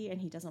Rudy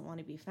and he doesn't want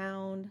to be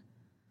found.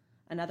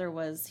 Another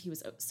was he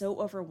was so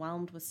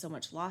overwhelmed with so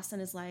much loss in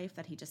his life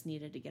that he just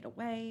needed to get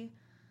away.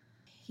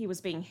 He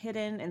was being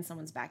hidden in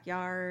someone's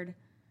backyard.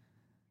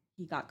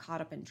 He got caught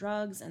up in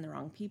drugs and the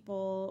wrong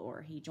people,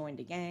 or he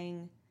joined a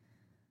gang.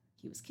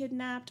 He was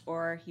kidnapped,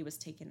 or he was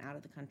taken out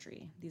of the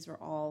country. These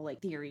were all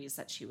like theories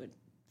that she would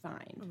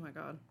find. Oh my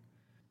God.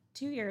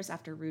 2 years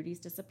after Rudy's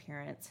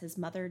disappearance, his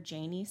mother,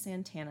 Janie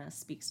Santana,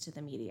 speaks to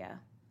the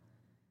media.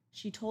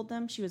 She told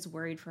them she was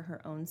worried for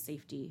her own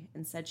safety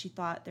and said she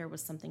thought there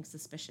was something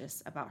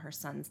suspicious about her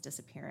son's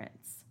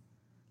disappearance.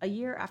 A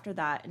year after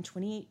that, in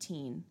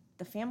 2018,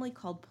 the family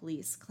called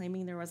police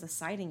claiming there was a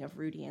sighting of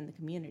Rudy in the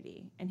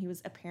community, and he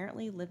was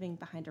apparently living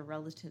behind a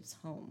relative's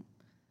home.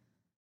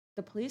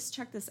 The police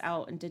checked this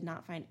out and did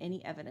not find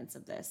any evidence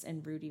of this,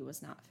 and Rudy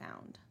was not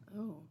found.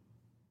 Oh.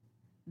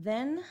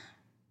 Then,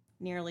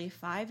 nearly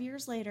 5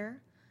 years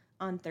later,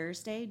 On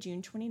Thursday,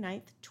 June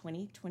 29th,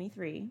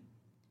 2023,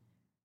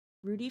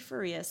 Rudy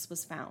Farias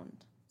was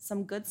found.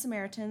 Some Good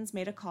Samaritans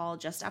made a call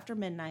just after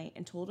midnight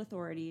and told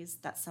authorities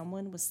that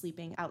someone was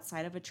sleeping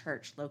outside of a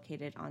church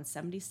located on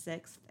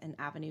 76th and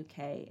Avenue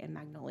K in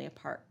Magnolia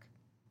Park.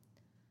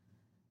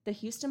 The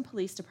Houston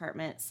Police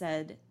Department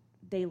said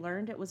they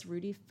learned it was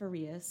Rudy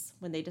Farias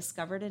when they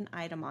discovered an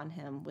item on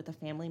him with a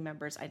family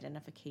member's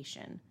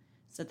identification,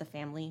 so the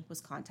family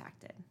was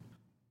contacted.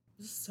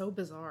 This is so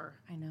bizarre.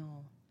 I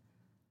know.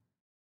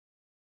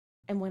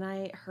 And when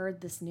I heard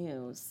this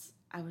news,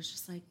 I was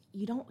just like,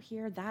 you don't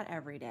hear that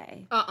every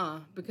day.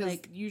 Because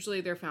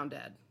usually they're found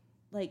dead.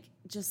 Like,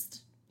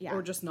 just, yeah.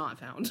 Or just not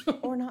found.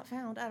 Or not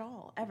found at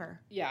all, ever.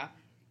 Yeah.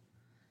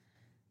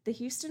 The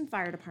Houston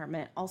Fire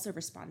Department also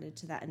responded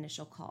to that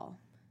initial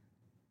call.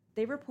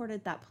 They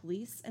reported that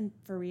police and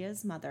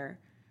Farias' mother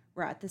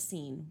were at the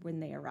scene when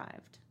they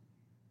arrived.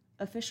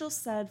 Officials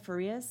said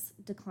Farias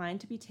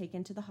declined to be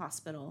taken to the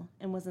hospital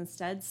and was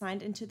instead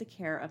signed into the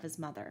care of his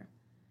mother.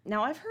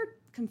 Now, I've heard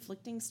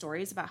conflicting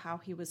stories about how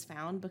he was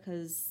found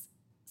because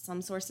some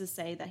sources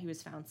say that he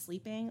was found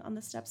sleeping on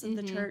the steps of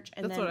the church.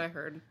 And that's what I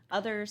heard.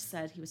 Others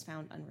said he was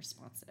found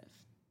unresponsive.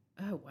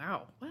 Oh,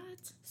 wow.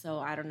 What? So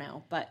I don't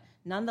know. But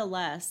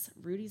nonetheless,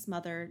 Rudy's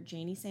mother,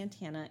 Janie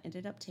Santana,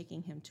 ended up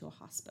taking him to a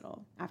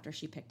hospital after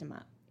she picked him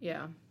up.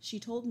 Yeah. She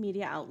told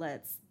media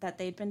outlets that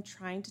they'd been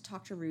trying to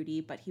talk to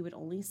Rudy, but he would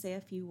only say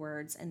a few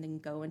words and then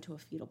go into a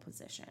fetal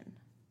position.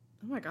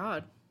 Oh, my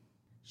God.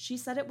 She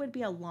said it would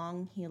be a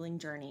long healing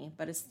journey,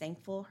 but is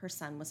thankful her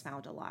son was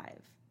found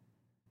alive.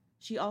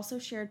 She also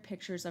shared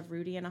pictures of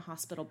Rudy in a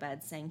hospital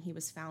bed, saying he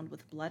was found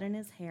with blood in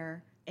his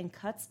hair and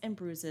cuts and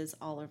bruises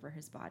all over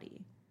his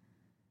body.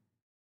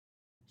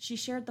 She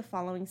shared the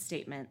following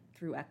statement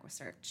through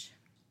EquiSearch.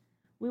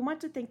 We want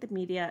to thank the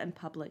media and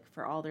public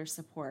for all their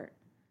support.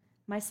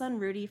 My son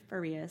Rudy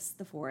Farias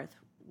IV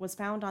was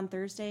found on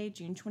Thursday,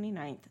 June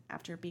 29th,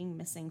 after being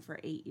missing for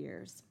 8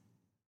 years.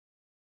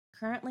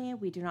 Currently,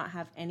 we do not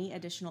have any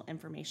additional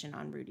information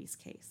on Rudy's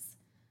case.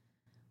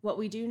 What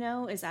we do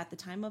know is at the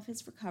time of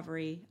his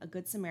recovery, a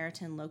Good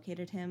Samaritan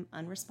located him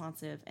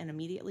unresponsive and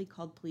immediately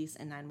called police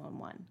and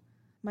 911.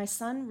 My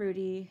son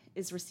Rudy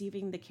is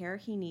receiving the care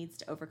he needs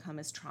to overcome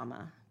his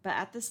trauma, but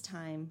at this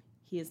time,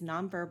 he is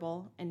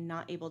nonverbal and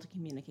not able to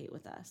communicate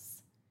with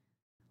us.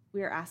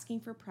 We are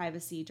asking for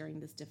privacy during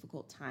this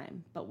difficult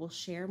time, but we'll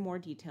share more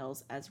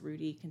details as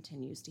Rudy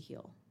continues to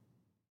heal.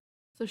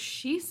 So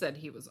she said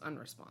he was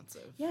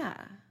unresponsive. Yeah.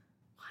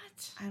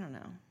 What? I don't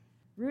know.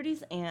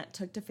 Rudy's aunt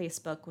took to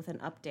Facebook with an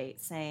update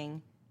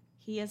saying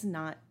he is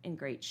not in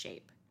great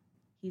shape.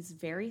 He's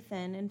very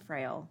thin and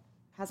frail,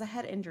 has a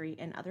head injury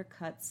and other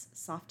cuts,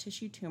 soft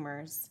tissue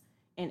tumors,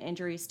 and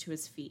injuries to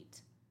his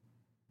feet.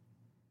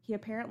 He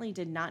apparently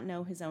did not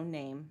know his own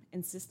name,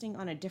 insisting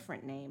on a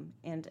different name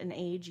and an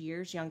age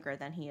years younger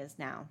than he is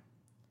now.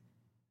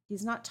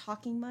 He's not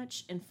talking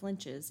much and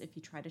flinches if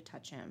you try to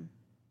touch him.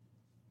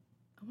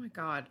 Oh my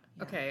God.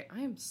 Yeah. Okay, I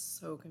am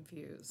so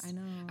confused. I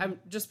know. I'm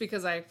just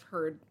because I've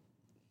heard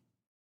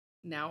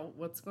now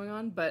what's going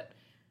on, but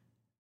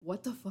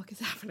what the fuck is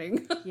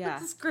happening? Yeah.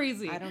 This is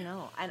crazy. I don't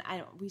know. And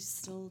we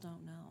still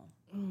don't know.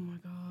 Oh my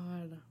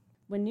God.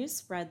 When news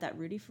spread that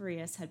Rudy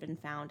Farias had been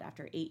found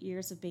after 8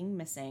 years of being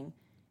missing,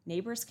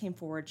 neighbors came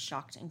forward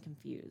shocked and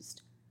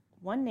confused.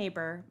 One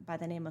neighbor, by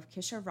the name of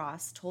Kisha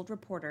Ross, told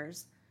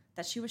reporters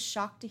that she was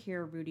shocked to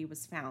hear Rudy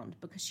was found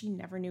because she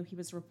never knew he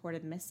was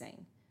reported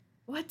missing.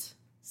 What?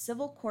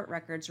 Civil court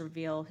records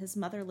reveal his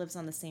mother lives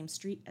on the same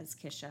street as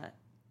Kisha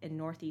in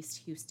Northeast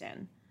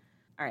Houston.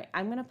 All right,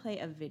 I'm going to play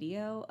a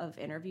video of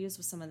interviews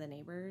with some of the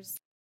neighbors.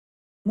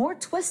 More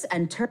twists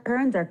and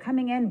turns are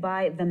coming in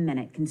by the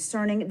minute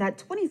concerning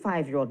that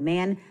 25-year-old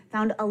man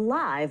found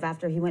alive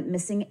after he went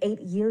missing 8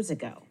 years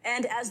ago.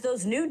 And as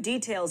those new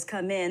details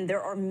come in,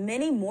 there are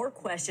many more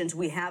questions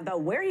we have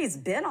about where he's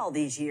been all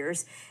these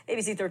years.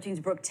 ABC 13's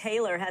Brooke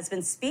Taylor has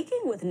been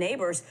speaking with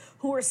neighbors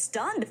who are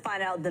stunned to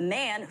find out the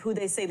man who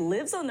they say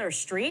lives on their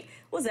street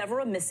was ever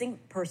a missing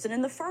person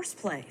in the first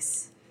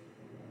place.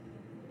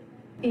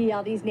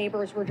 Yeah, these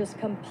neighbors were just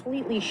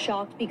completely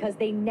shocked because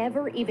they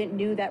never even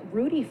knew that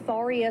Rudy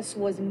Farias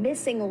was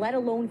missing, let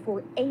alone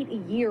for 8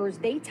 years.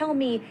 They tell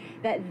me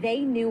that they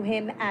knew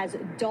him as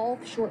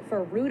Dolph, short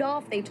for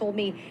Rudolph. They told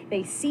me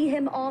they see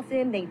him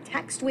often, they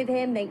text with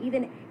him, they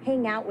even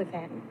hang out with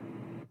him.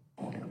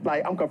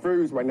 Like, I'm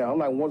confused right now. I'm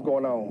like, what's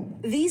going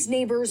on? These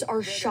neighbors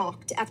are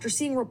shocked after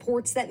seeing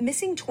reports that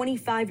missing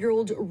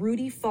 25-year-old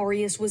Rudy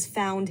Farias was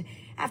found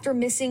after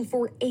missing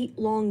for 8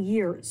 long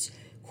years.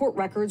 Court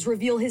records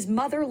reveal his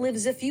mother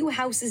lives a few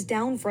houses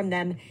down from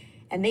them,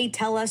 and they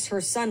tell us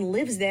her son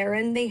lives there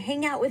and they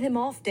hang out with him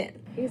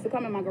often. He used to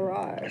come in my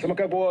garage. Come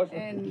on, boys.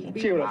 And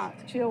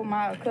chill with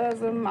my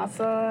cousin, my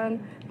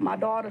son, my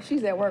daughter.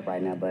 She's at work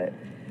right now, but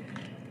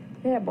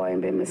that boy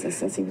ain't been missing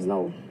since he was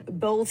no.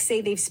 Both say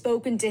they've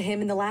spoken to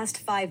him in the last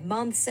 5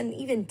 months and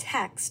even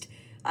text.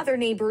 Other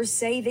neighbors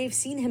say they've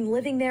seen him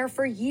living there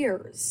for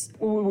years.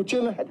 We were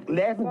chilling,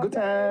 laughing, good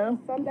time.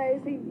 Some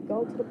days he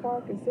go to the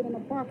park and sit in the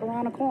park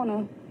around the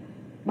corner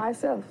by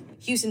himself.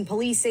 Houston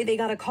police say they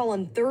got a call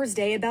on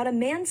Thursday about a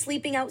man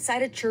sleeping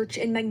outside a church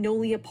in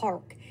Magnolia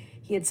Park.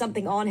 He had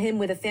something on him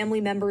with a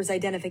family member's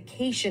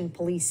identification,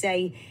 police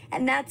say,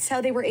 and that's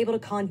how they were able to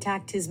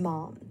contact his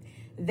mom.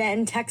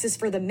 Then Texas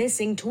for the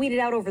Missing tweeted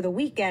out over the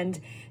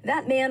weekend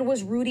that man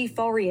was Rudy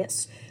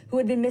Farias, who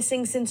had been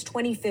missing since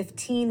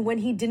 2015 when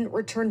he didn't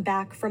return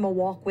back from a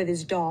walk with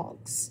his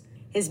dogs.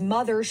 His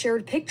mother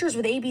shared pictures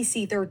with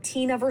ABC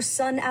 13 of her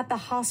son at the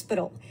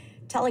hospital,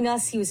 telling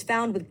us he was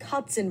found with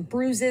cuts and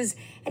bruises,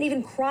 and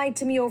even cried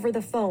to me over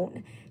the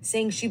phone,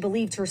 saying she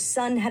believed her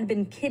son had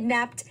been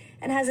kidnapped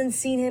and hasn't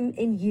seen him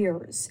in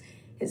years.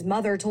 His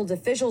mother told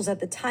officials at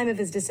the time of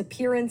his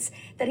disappearance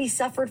that he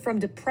suffered from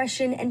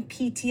depression and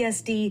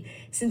PTSD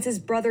since his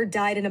brother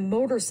died in a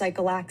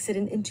motorcycle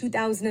accident in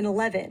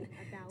 2011,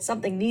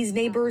 something these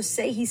neighbors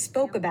say he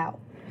spoke about.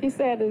 He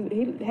said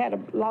he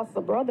had lost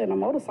a brother in a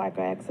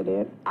motorcycle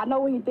accident. I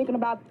know when he's thinking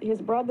about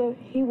his brother,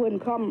 he really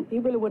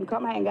wouldn't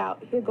come hang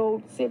out. He'd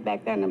go sit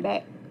back there in the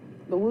back,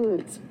 the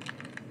woods,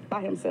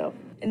 by himself.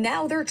 And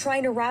now they're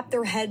trying to wrap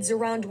their heads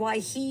around why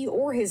he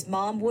or his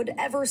mom would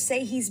ever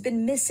say he's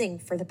been missing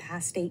for the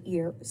past 8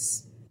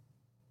 years.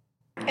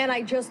 And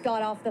I just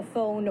got off the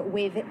phone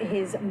with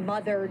his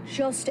mother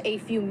just a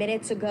few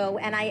minutes ago,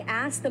 and I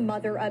asked the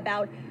mother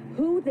about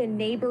who the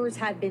neighbors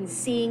have been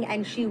seeing,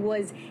 and she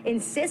was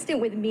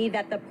insistent with me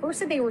that the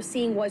person they were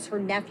seeing was her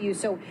nephew.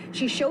 So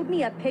she showed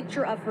me a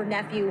picture of her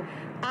nephew.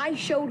 I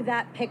showed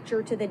that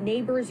picture to the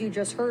neighbors you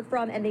just heard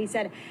from, and they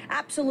said,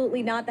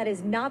 absolutely not. That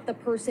is not the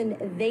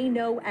person they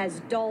know as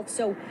Dolph.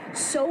 So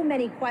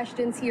many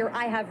questions here.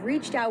 I have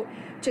reached out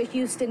to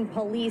Houston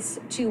police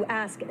to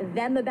ask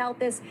them about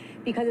this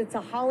because it's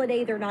a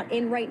holiday. They're not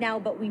in right now,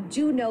 but we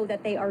do know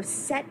that they are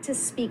set to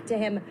speak to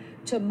him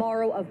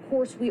tomorrow. Of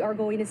course, we are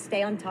going to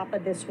stay on top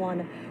of this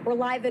one. We're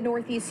live in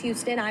Northeast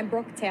Houston. I'm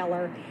Brooke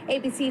Taylor,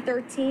 ABC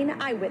 13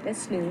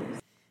 Eyewitness News.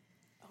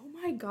 Oh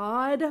my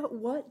God,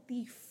 what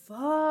the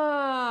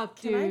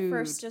fuck, dude? Can I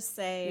first just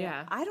say,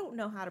 I don't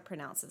know how to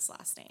pronounce his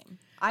last name.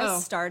 I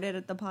started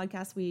at the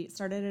podcast, we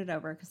started it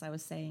over because I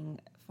was saying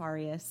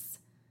Farias.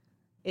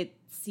 It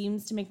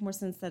seems to make more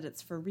sense that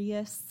it's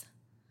Farias,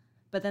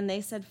 but then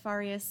they said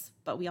Farias,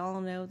 but we all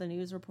know the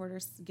news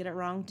reporters get it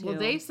wrong too. Well,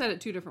 they said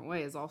it two different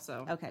ways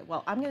also. Okay,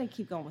 well, I'm going to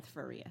keep going with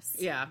Farias.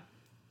 Yeah.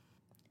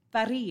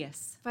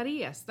 Farias.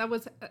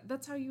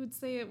 That's how you would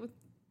say it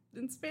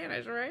in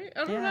Spanish, right? I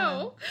don't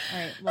know. All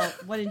right, well,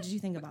 what did you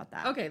think about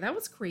that? Okay, that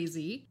was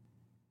crazy.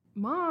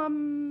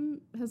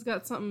 Mom has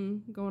got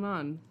something going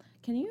on.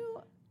 Can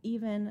you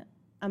even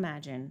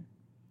imagine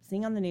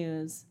seeing on the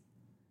news,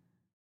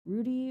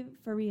 Rudy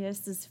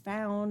Farias is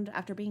found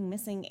after being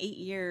missing 8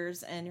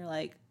 years, and you're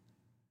like,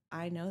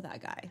 I know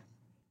that guy.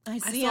 I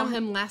saw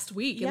him last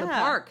week in the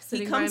park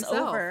sitting by himself. He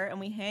comes over and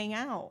we hang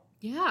out.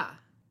 Yeah.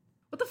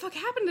 What the fuck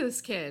happened to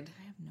this kid?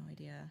 I have no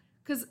idea.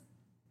 Because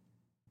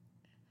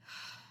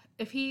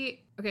if he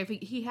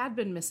had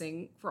been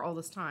missing for all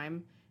this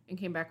time and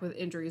came back with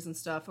injuries and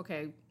stuff,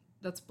 okay,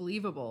 that's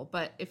believable.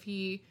 But if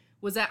he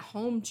was at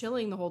home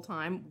chilling the whole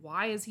time,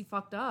 why is he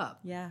fucked up?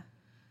 Yeah.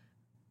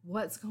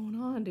 What's going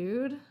on,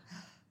 dude?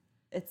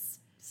 It's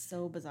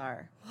so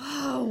bizarre.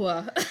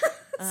 Whoa.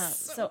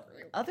 So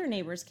other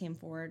neighbors came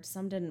forward.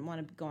 Some didn't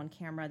want to go on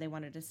camera. They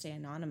wanted to stay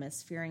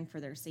anonymous, fearing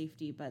for their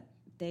safety. But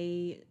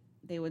they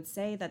would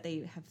say that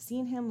they have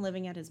seen him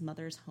living at his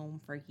mother's home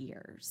for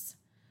years.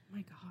 Oh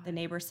my God. The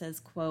neighbor says,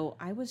 quote,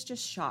 I was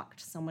just shocked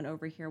someone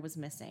over here was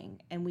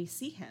missing, and we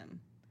see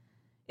him.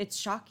 It's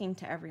shocking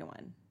to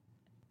everyone.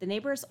 The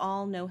neighbors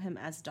all know him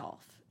as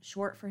Dolph,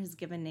 short for his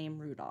given name,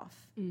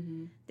 Rudolph.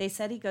 Mm-hmm. They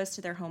said he goes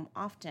to their home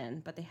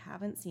often, but they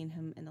haven't seen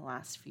him in the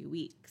last few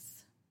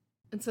weeks.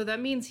 And so that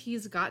means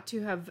he's got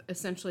to have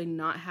essentially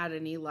not had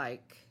any,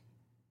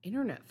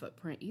 internet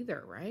footprint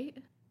either, right?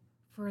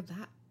 For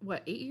that,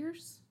 8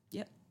 years?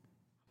 Yep.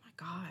 Oh my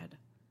God.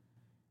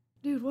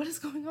 Dude, what is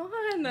going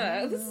on?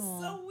 This is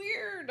so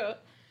weird.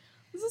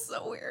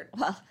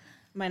 Well,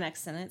 my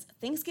next sentence,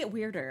 things get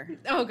weirder.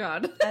 Oh,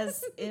 God.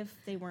 As if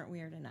they weren't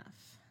weird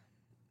enough.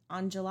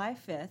 On July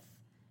 5th,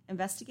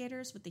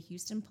 investigators with the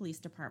Houston Police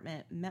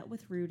Department met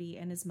with Rudy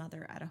and his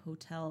mother at a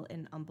hotel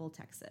in Humble,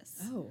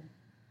 Texas. Oh.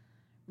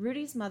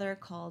 Rudy's mother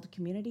called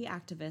community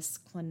activist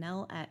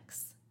Quanell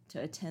X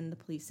to attend the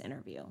police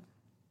interview.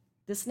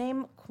 This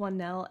name,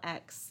 Quanell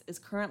X, is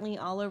currently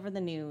all over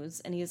the news,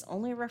 and he is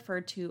only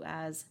referred to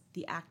as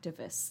the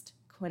activist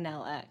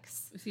Quanell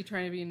X. Is he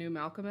trying to be a new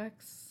Malcolm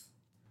X?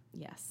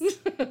 Yes.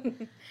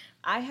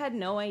 I had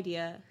no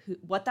idea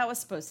what that was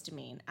supposed to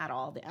mean at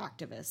all, the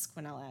activist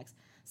Quanell X.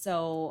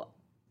 So,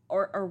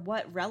 or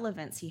what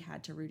relevance he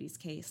had to Rudy's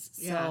case.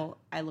 So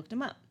I looked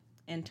him up,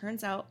 and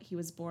turns out he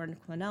was born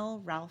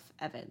Quanell Ralph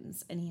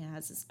Evans, and he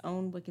has his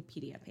own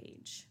Wikipedia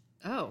page.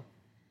 Oh.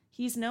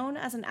 He's known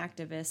as an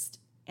activist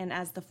and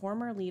as the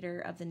former leader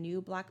of the New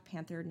Black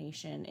Panther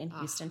Nation in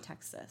Houston,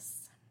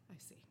 Texas. I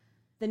see.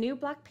 The New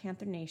Black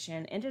Panther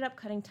Nation ended up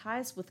cutting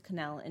ties with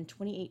Quanell in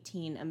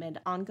 2018 amid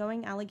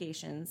ongoing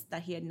allegations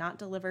that he had not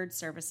delivered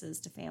services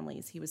to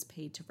families he was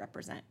paid to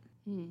represent.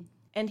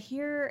 And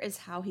here is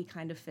how he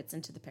kind of fits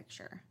into the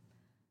picture.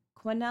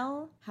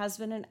 Quinnell has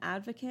been an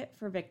advocate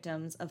for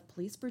victims of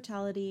police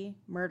brutality,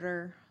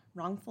 murder,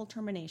 wrongful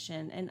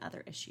termination, and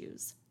other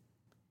issues.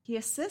 He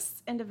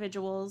assists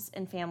individuals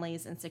and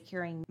families in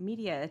securing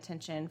media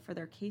attention for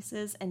their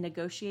cases and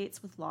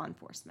negotiates with law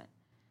enforcement.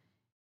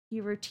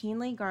 He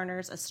routinely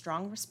garners a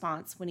strong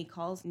response when he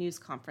calls news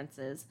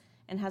conferences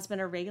and has been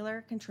a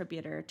regular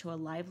contributor to a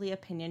lively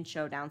opinion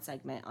showdown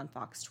segment on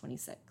Fox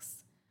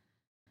 26.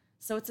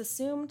 So it's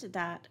assumed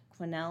that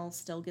Quinnell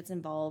still gets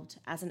involved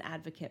as an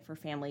advocate for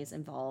families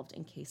involved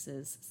in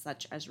cases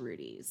such as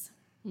Rudy's.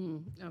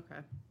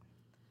 Okay.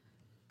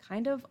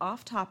 Kind of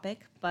off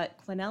topic, but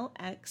Quinnell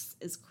X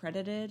is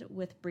credited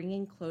with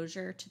bringing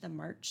closure to the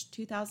March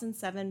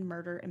 2007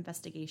 murder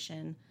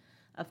investigation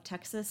of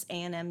Texas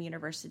A&M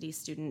University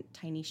student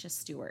Tynesha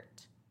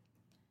Stewart.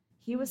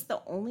 He was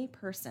the only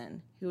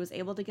person who was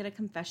able to get a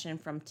confession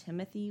from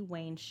Timothy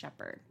Wayne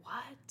Shepard,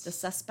 the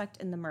suspect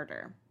in the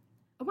murder.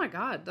 Oh my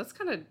God, that's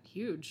kind of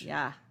huge.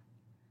 Yeah.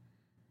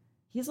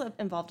 He's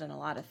involved in a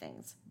lot of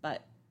things,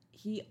 but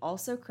he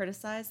also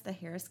criticized the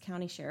Harris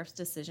County Sheriff's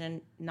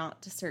decision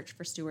not to search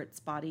for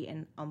Stewart's body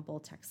in Humble,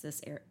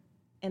 Texas,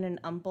 in an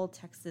Humble,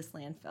 Texas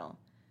landfill.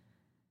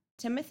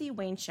 Timothy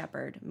Wayne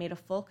Shepard made a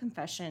full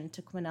confession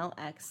to Quinnell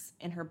X,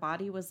 and her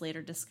body was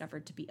later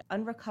discovered to be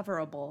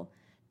unrecoverable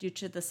due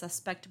to the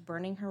suspect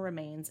burning her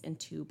remains in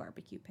 2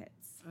 barbecue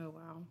pits. Oh,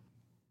 wow.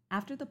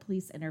 After the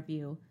police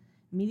interview,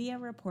 media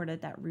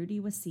reported that Rudy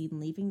was seen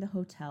leaving the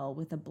hotel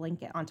with a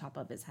blanket on top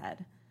of his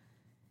head.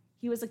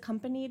 He was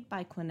accompanied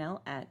by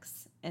Quinnell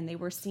X, and they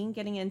were seen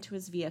getting into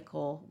his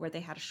vehicle where they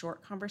had a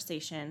short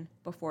conversation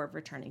before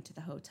returning to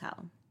the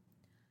hotel.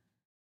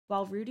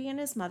 While Rudy and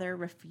his mother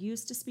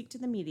refused to speak to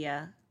the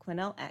media,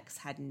 Quinnell X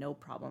had no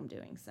problem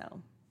doing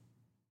so.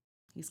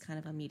 He's kind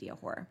of a media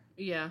whore.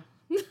 Yeah.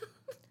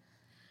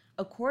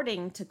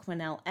 According to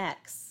Quinnell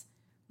X,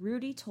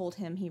 Rudy told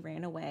him he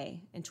ran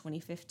away in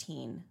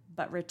 2015,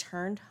 but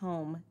returned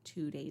home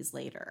 2 days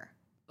later.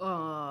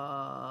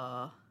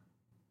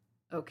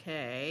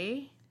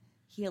 Okay.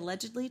 He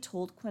allegedly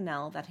told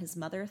Quinnell that his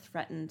mother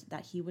threatened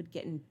that he would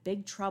get in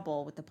big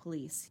trouble with the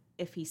police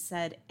if he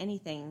said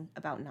anything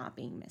about not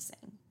being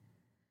missing.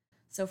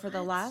 So for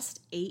the last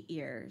 8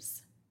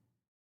 years,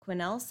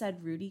 Quinnell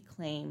said Rudy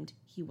claimed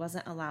he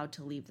wasn't allowed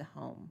to leave the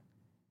home,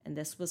 and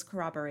this was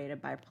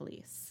corroborated by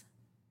police.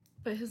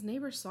 But his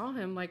neighbors saw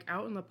him, like,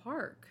 out in the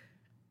park.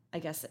 I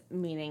guess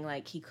meaning,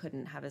 like, he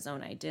couldn't have his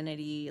own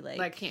identity.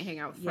 Like can't hang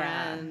out with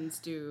friends,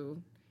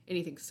 do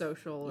anything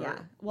social. Yeah.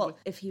 Well,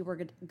 if he were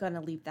going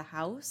to leave the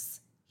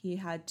house, he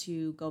had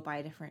to go by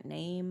a different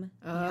name.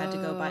 He had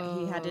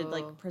to,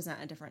 like, present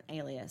a different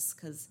alias,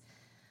 because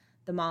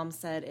the mom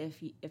said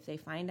if they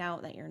find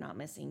out that you're not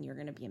missing, you're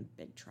going to be in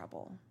big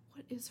trouble.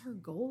 What is her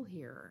goal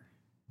here?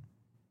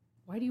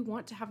 Why do you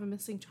want to have a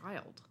missing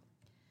child?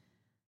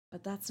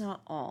 But that's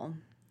not all.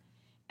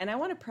 And I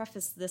want to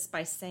preface this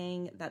by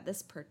saying that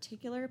this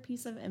particular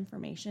piece of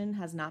information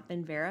has not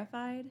been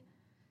verified.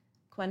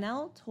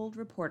 Quinnell told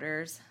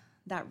reporters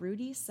that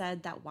Rudy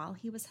said that while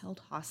he was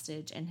held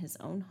hostage in his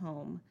own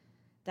home,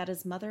 that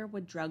his mother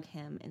would drug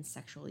him and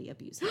sexually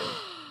abuse him.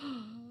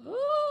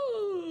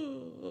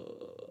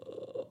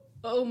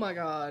 Oh my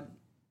God.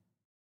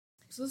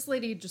 So this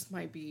lady just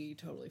might be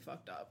totally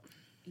fucked up.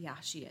 Yeah,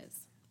 she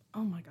is.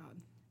 Oh my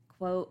God.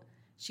 Quote,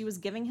 she was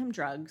giving him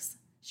drugs.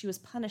 She was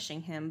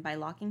punishing him by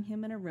locking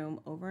him in a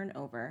room over and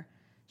over.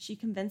 She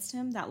convinced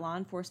him that law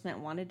enforcement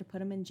wanted to put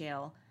him in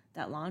jail,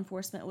 that law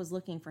enforcement was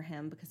looking for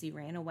him because he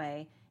ran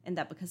away, and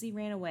that because he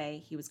ran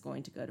away, he was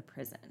going to go to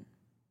prison.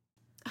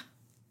 I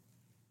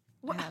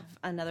have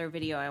another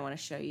video I want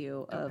to show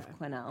you of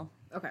Quinnell.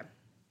 Okay.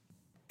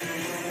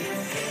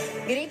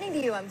 Good evening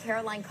to you. I'm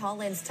Caroline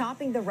Collins,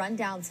 topping the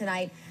rundown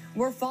tonight.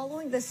 We're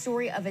following the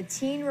story of a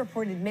teen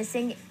reported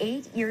missing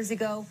 8 years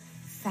ago,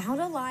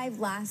 found alive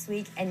last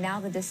week, and now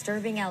the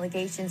disturbing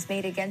allegations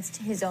made against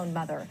his own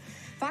mother.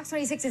 Fox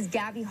 26's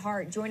Gabby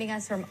Hart joining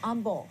us from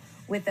Humble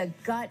with the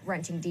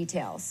gut-wrenching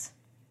details.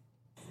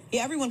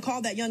 Yeah, everyone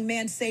called that young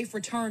man safe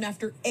return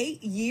after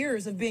 8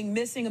 years of being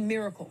missing a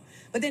miracle.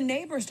 But then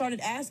neighbors started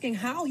asking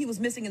how he was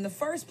missing in the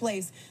first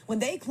place when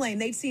they claimed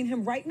they'd seen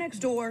him right next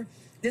door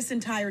this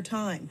entire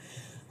time.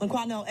 When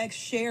Quinnell X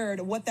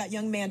shared what that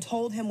young man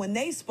told him when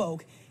they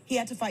spoke, he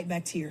had to fight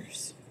back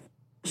tears.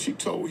 She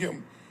told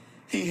him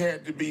he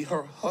had to be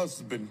her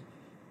husband.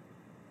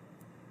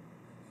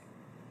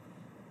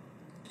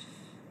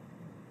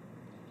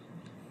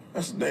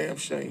 That's a damn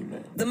shame,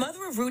 man. The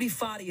mother of Rudy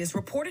Farias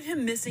reported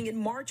him missing in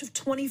March of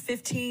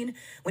 2015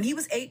 when he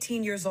was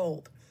 18 years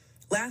old.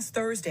 Last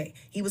Thursday,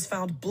 he was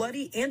found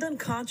bloody and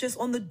unconscious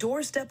on the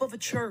doorstep of a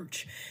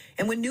church.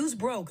 And when news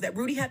broke that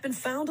Rudy had been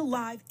found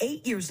alive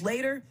 8 years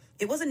later,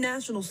 it was a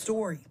national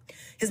story.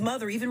 His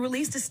mother even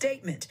released a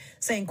statement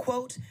saying,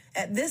 quote,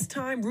 "At this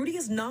time, Rudy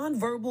is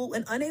nonverbal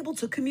and unable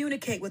to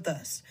communicate with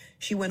us."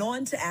 She went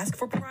on to ask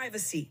for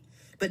privacy,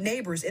 but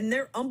neighbors in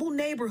their Humble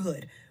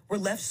neighborhood were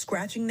left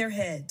scratching their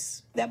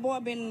heads. That boy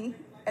been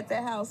at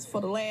that house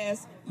for the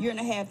last year and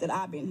a half that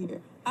I've been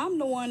here. I'm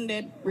the one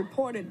that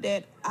reported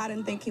that I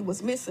didn't think he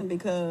was missing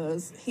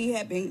because he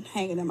had been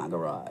hanging in my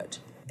garage.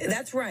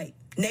 That's right.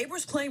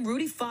 Neighbors claim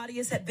Rudy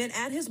Farias had been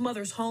at his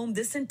mother's home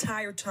this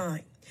entire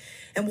time.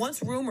 And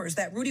once rumors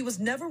that Rudy was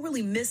never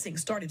really missing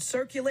started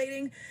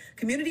circulating,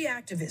 community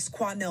activist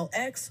Quanell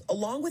X,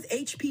 along with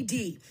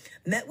HPD,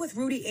 met with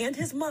Rudy and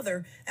his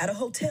mother at a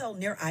hotel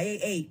near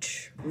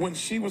IAH. When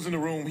she was in the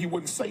room, he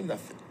wouldn't say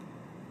nothing.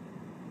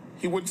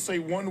 He wouldn't say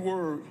one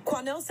word.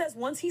 Quanell says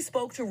once he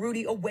spoke to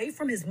Rudy away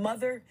from his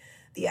mother,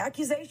 the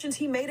accusations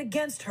he made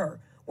against her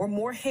were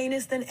more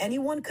heinous than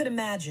anyone could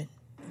imagine.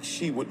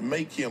 She would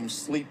make him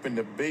sleep in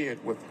the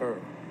bed with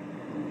her.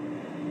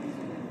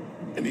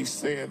 And he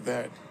said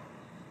that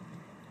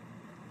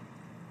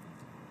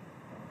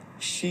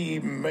she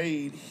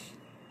made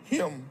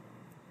him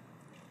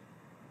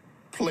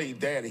play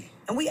daddy.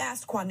 And we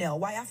asked Quanell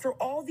why after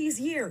all these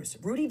years,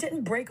 Rudy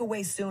didn't break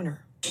away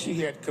sooner.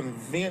 She had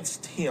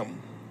convinced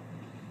him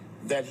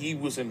that he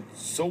was in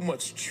so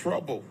much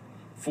trouble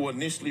for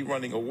initially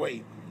running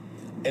away.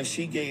 And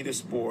she gave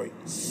this boy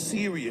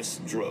serious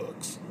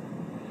drugs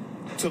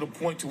to the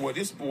point to where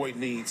this boy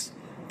needs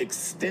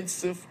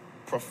extensive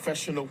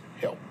professional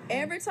help.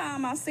 Every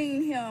time I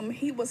seen him,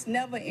 he was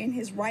never in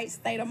his right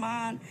state of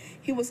mind.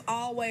 He was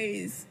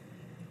always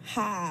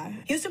high.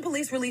 Houston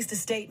police released a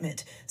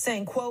statement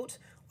saying, quote,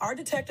 "Our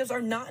detectives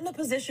are not in a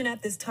position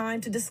at this time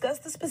to discuss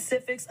the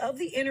specifics of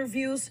the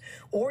interviews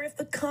or if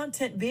the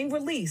content being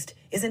released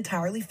is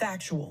entirely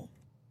factual."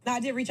 Now, I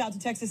did reach out to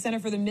Texas Center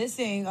for the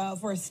Missing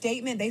for a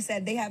statement. They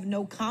said they have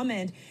no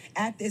comment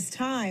at this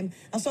time.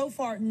 Now, so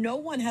far, no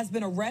one has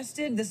been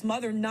arrested. This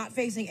mother not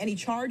facing any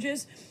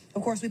charges.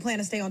 Of course, we plan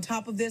to stay on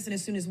top of this, and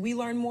as soon as we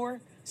learn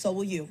more, so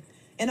will you.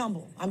 In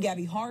Humble, I'm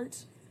Gabby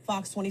Hart,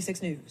 Fox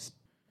 26 News.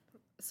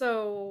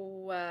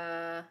 So,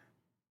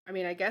 I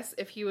mean, I guess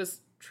if he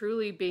was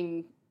truly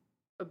being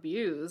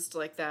abused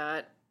like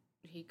that,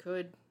 he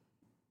could,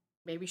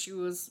 maybe she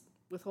was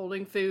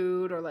withholding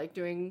food or like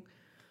doing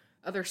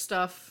other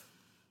stuff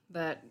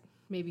that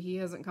maybe he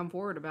hasn't come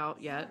forward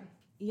about yet.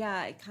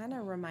 Yeah, it kind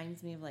of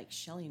reminds me of like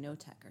Shelly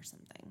Notek or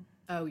something.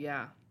 Oh,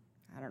 yeah.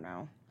 I don't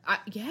know.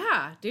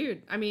 Yeah,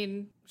 dude. I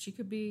mean, she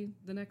could be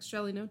the next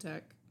Shelly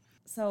Notek.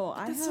 So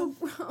That's so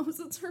gross.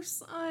 It's her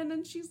son,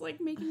 and she's like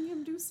making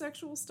him do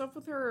sexual stuff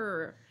with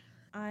her.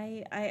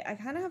 I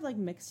kind of have like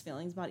mixed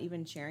feelings about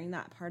even sharing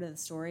that part of the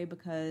story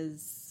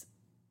because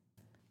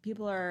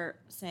people are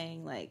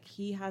saying like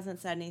he hasn't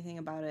said anything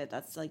about it.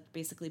 That's like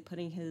basically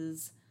putting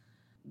his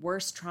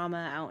worst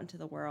trauma out into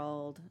the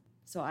world.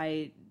 So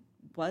I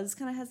was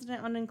kind of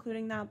hesitant on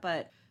including that,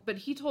 but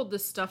he told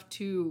this stuff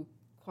to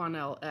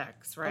Quanell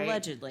X, right?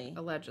 Allegedly.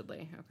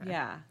 Okay.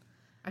 Yeah.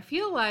 I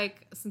feel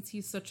like since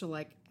he's such a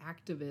like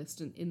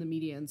activist and in the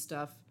media and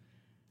stuff,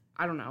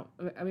 I don't know.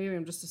 Maybe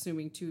I'm just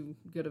assuming too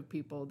good of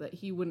people that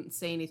he wouldn't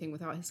say anything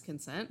without his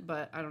consent,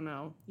 but I don't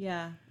know.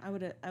 Yeah, I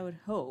would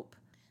hope.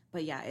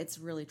 But yeah, it's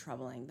really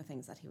troubling the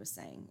things that he was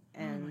saying.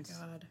 And oh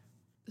my god.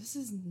 This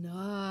is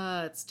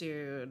nuts,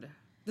 dude.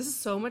 This is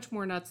so much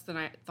more nuts than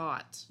I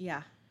thought.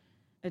 Yeah.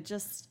 It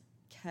just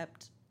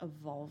kept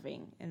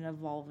evolving and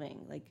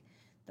evolving. Like,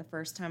 the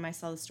first time I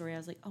saw the story, I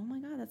was like, oh my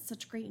God, that's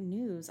such great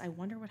news. I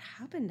wonder what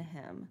happened to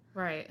him.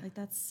 Right. Like,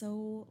 that's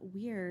so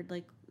weird.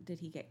 Like, did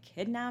he get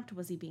kidnapped?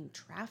 Was he being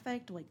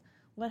trafficked? Like,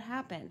 what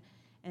happened?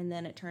 And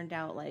then it turned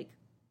out, like,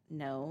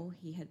 no,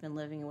 he had been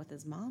living with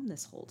his mom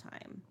this whole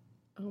time.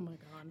 Oh my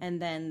God.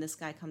 And then this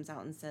guy comes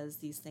out and says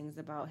these things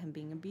about him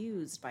being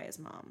abused by his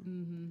mom.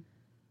 Mm-hmm.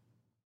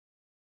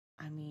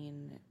 I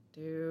mean,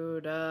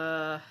 dude,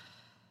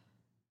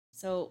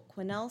 So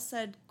Quanell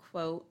said,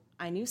 quote,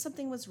 "I knew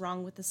something was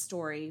wrong with the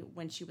story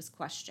when she was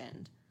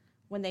questioned.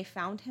 When they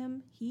found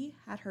him, he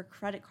had her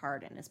credit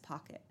card in his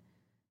pocket.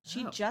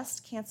 She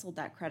just canceled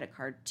that credit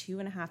card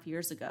 2.5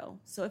 years ago.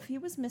 So if he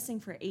was missing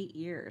for 8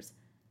 years,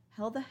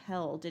 how the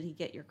hell did he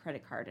get your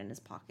credit card in his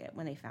pocket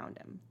when they found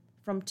him?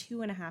 From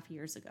 2.5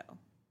 years ago."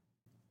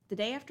 The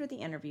day after the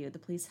interview, the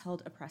police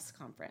held a press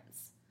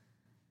conference.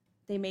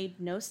 They made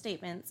no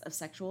statements of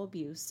sexual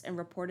abuse and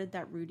reported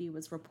that Rudy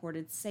was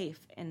reported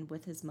safe and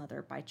with his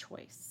mother by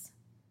choice.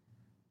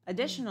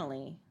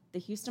 Additionally, the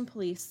Houston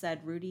police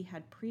said Rudy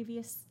had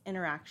previous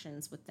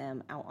interactions with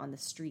them out on the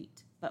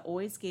street, but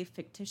always gave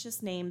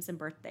fictitious names and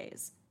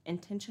birthdays,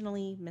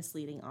 intentionally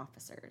misleading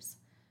officers.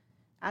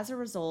 As a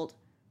result,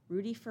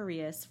 Rudy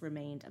Farias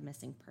remained a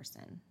missing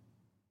person.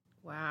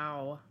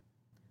 Wow.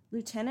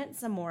 Lieutenant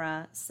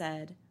Zamora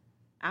said,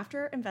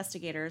 "After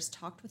investigators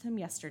talked with him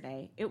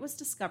yesterday, it was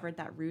discovered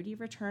that Rudy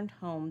returned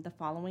home the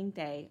following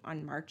day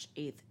on March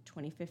 8th,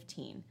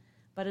 2015,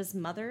 but his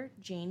mother,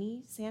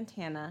 Janie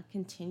Santana,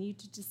 continued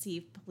to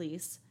deceive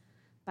police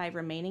by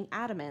remaining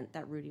adamant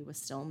that Rudy was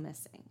still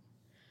missing."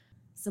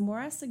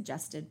 Zamora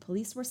suggested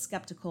police were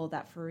skeptical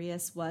that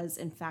Farias was,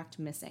 in fact,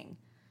 missing.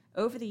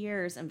 Over the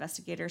years,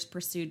 investigators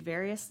pursued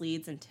various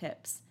leads and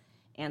tips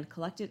and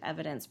collected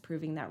evidence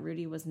proving that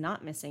Rudy was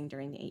not missing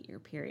during the 8-year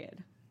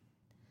period.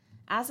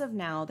 As of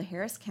now, the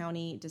Harris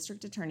County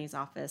District Attorney's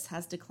Office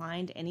has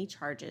declined any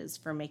charges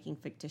for making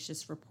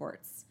fictitious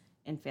reports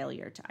and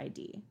failure to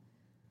ID.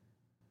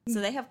 So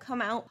they have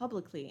come out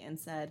publicly and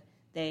said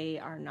they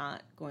are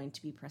not going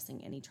to be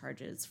pressing any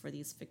charges for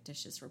these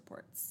fictitious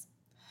reports.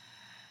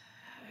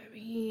 I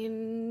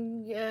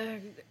mean, yeah,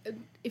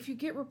 if you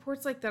get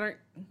reports like that,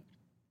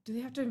 do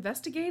they have to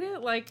investigate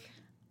it? Like,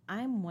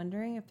 I'm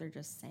wondering if they're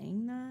just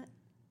saying that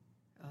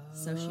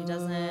so she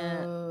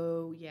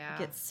doesn't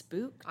get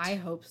spooked. I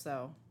hope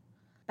so.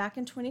 Back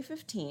in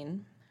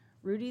 2015,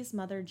 Rudy's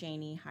mother,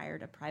 Janie,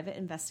 hired a private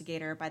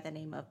investigator by the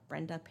name of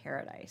Brenda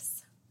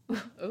Paradise.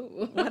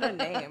 Oh, what a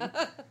name.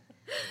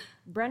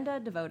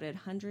 Brenda devoted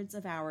hundreds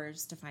of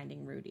hours to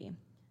finding Rudy.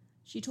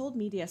 She told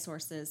media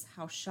sources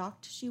how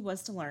shocked she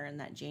was to learn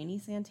that Janie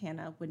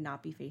Santana would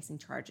not be facing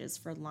charges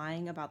for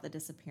lying about the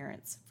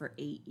disappearance for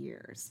 8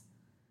 years.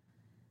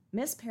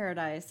 Miss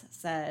Paradise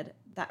said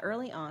that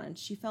early on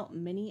she felt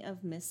many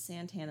of Miss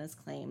Santana's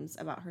claims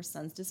about her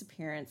son's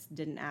disappearance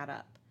didn't add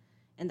up,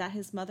 and that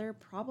his mother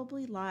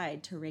probably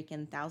lied to rake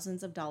in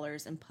thousands of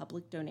dollars in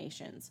public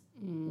donations,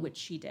 which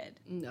she did.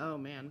 Oh,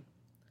 man.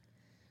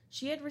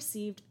 She had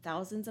received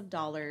thousands of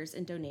dollars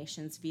in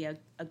donations via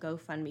a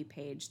GoFundMe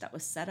page that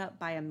was set up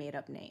by a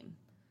made-up name.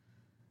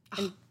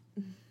 And,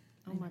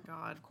 oh, my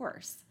God. Of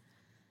course.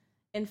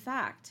 In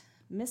fact,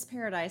 Miss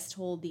Paradise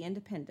told The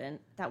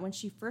Independent that when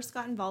she first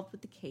got involved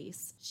with the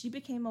case, she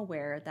became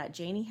aware that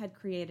Janie had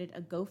created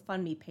a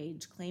GoFundMe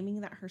page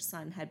claiming that her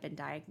son had been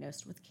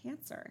diagnosed with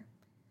cancer.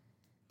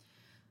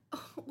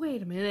 Oh,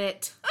 wait a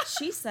minute.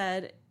 She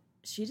said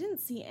she didn't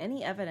see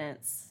any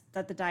evidence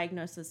that the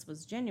diagnosis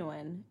was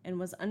genuine and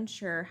was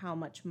unsure how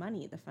much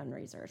money the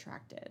fundraiser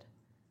attracted.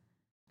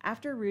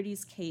 After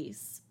Rudy's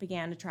case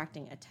began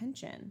attracting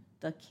attention,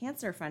 the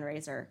cancer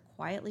fundraiser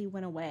quietly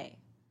went away.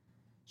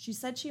 She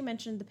said she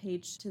mentioned the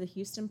page to the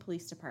Houston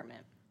Police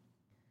Department.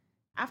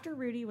 After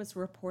Rudy was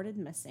reported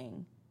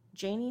missing,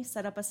 Janie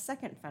set up a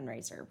second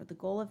fundraiser with the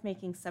goal of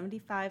making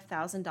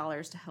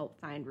 $75,000 to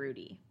help find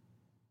Rudy.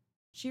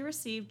 She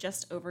received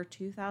just over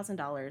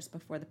 $2,000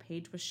 before the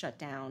page was shut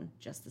down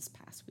just this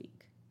past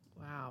week.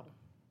 Wow.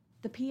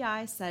 The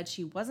PI said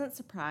she wasn't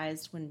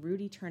surprised when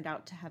Rudy turned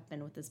out to have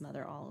been with his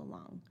mother all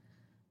along,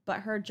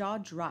 but her jaw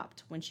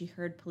dropped when she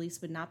heard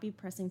police would not be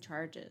pressing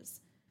charges.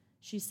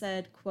 She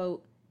said,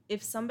 quote,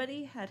 "If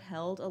somebody had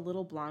held a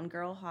little blonde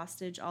girl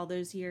hostage all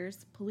those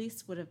years,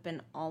 police would have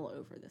been all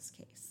over this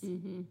case."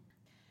 Mm-hmm.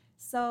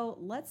 So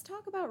let's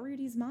talk about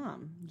Rudy's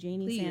mom,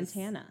 Janie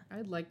Santana.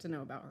 I'd like to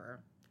know about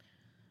her.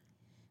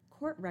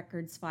 Court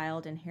records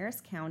filed in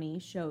Harris County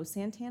show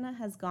Santana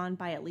has gone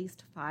by at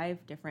least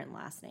 5 different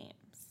last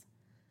names.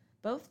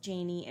 Both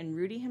Janie and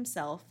Rudy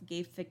himself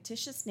gave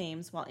fictitious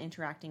names while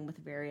interacting with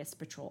various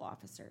patrol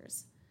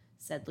officers,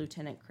 said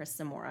Lieutenant Chris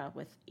Zamora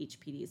with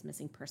HPD's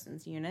Missing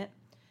Persons Unit.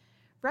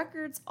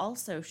 Records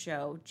also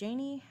show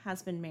Janie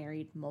has been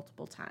married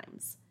multiple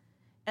times.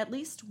 At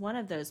least one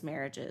of those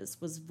marriages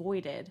was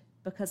voided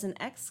because an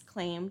ex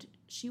claimed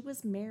she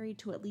was married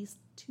to at least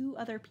 2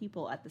 other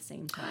people at the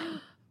same time.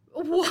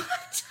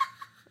 What?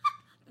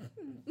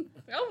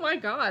 Oh my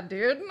God,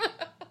 dude.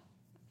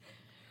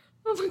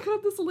 Oh my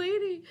God, this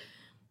lady.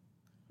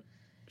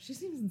 She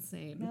seems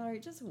insane. Mallory,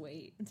 just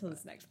wait until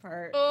this next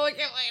part. Oh, I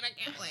can't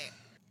wait.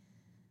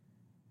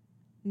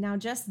 Now,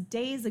 just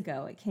days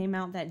ago, it came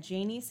out that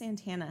Janie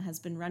Santana has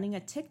been running a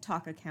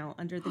TikTok account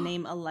under the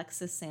name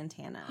Alexis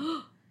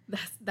Santana.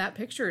 That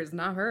picture is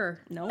not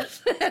her. Nope.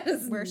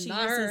 Where she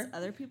uses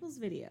other people's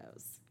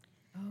videos.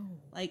 Oh.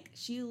 Like,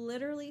 she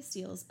literally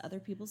steals other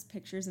people's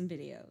pictures and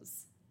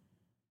videos.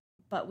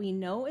 But we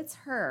know it's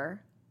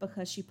her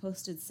because she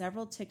posted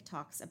several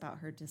TikToks about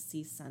her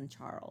deceased son,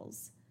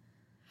 Charles.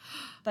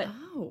 But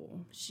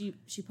she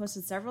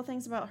posted several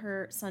things about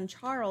her son,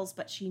 Charles,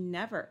 but she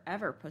never,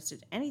 ever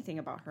posted anything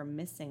about her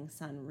missing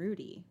son,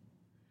 Rudy.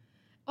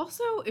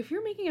 Also, if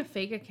you're making a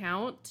fake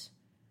account,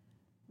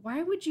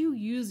 why would you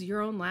use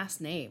your own last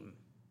name?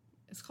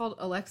 It's called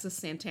Alexis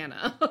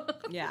Santana.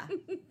 Yeah.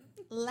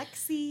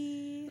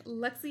 Lexi.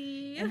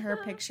 And her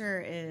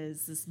picture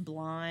is this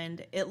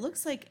blonde. It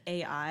looks like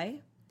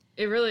AI.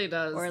 It really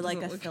does. Or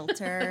like a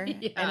filter.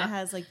 Yeah. And it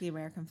has like the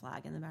American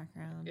flag in the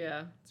background.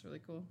 Yeah, it's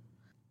really cool.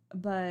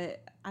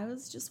 But I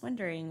was just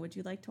wondering, would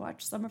you like to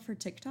watch some of her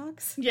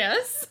TikToks?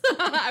 Yes,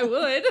 I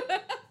would.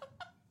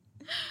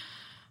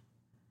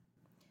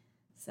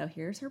 So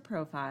here's her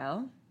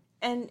profile.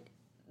 And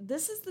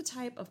this is the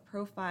type of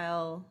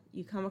profile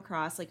you come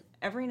across. Like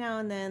every now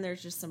and then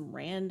there's just some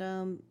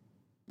random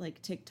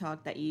like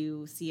TikTok that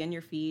you see on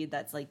your feed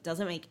that's like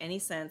doesn't make any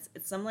sense.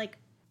 It's some like,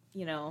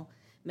 you know,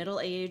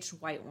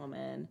 middle-aged white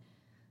woman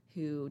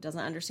who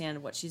doesn't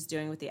understand what she's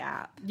doing with the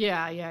app.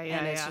 Yeah.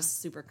 And it's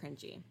just super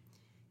cringy.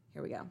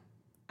 Here we go.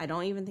 I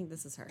don't even think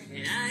this is her.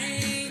 And I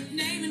ain't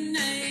naming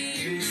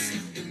names,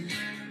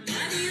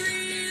 but he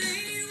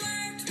really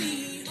worked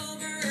me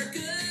over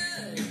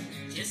good,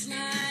 just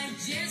like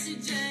Jesse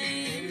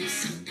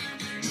James.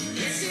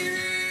 Yes, he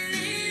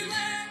really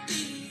worked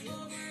me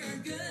over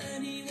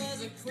good. He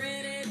was a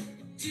credit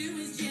to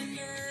his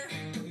gender.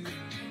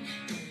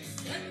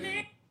 But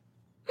man,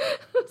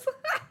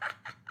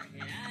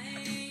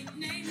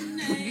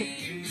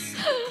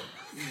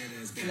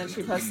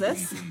 She posts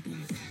this.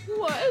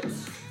 What?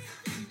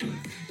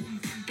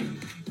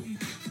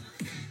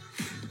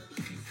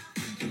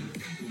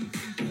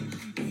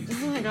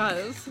 Oh my god,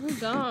 it's so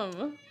dumb.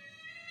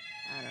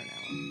 I don't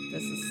know.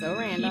 This is so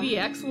random.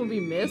 PDX will be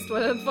missed? What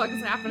the fuck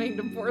is happening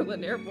to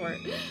Portland Airport?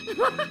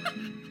 What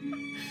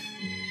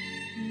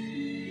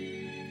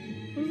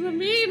does that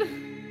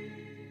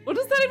mean? What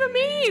does that even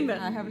mean?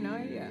 I have no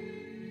idea.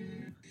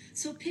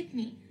 So pick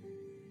me.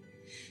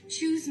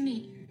 Choose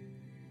me.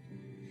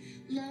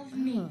 Love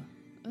me.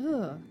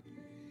 Ugh.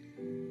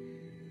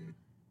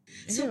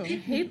 So Ew, I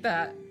pick hate me.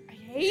 that. I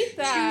hate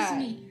that. Choose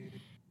me.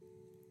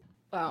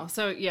 Wow.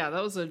 So yeah,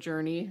 that was a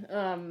journey.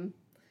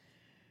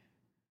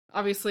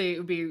 Obviously it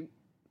would be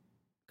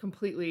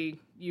completely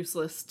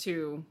useless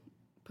to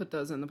put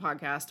those in the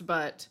podcast,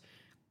 but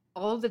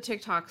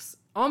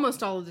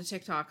almost all of the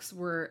TikToks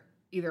were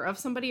either of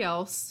somebody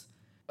else.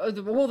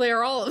 Well, they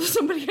are all of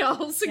somebody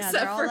else, Yeah, except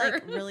they're all for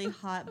like really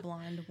hot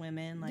blonde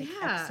women, like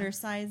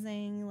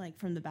exercising, like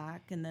from the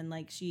back, and then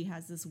like she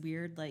has this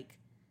weird like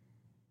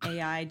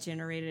AI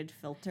generated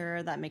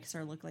filter that makes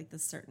her look like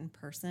this certain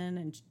person,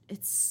 and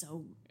it's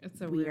so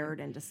weird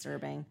and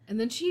disturbing. And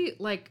then she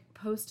like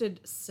posted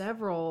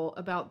several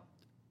about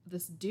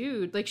this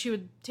dude. Like she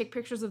would take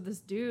pictures of this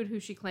dude who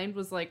she claimed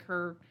was like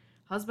her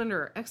husband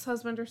or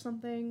ex-husband or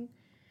something.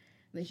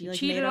 Then she like,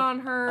 cheated made on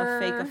her. a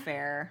fake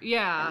affair.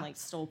 Yeah. And like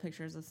stole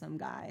pictures of some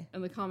guy.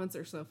 And the comments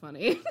are so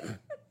funny.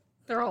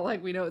 They're all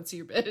like, we know it's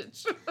you,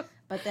 bitch.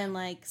 But then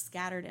like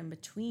scattered in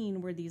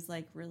between were these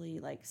like really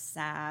like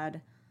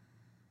sad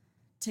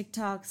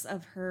TikToks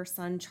of her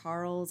son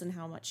Charles and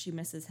how much she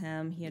misses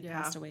him. He had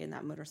passed away in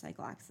that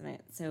motorcycle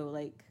accident. So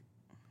like,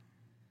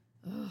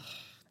 ugh,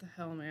 the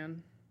hell,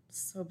 man.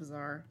 So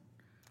bizarre.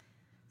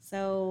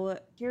 So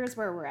here's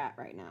where we're at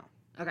right now.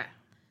 Okay.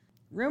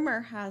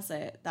 Rumor has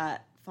it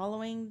that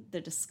following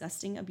the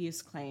disgusting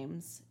abuse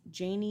claims,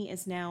 Janie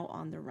is now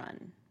on the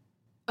run.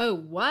 Oh,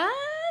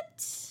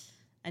 what?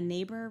 A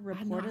neighbor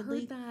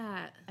reportedly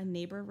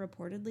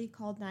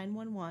called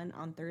 911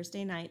 on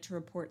Thursday night to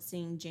report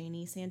seeing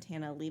Janie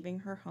Santana leaving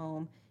her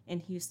home in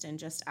Houston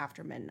just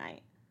after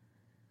midnight.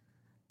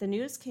 The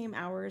news came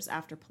hours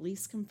after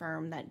police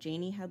confirmed that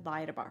Janie had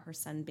lied about her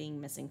son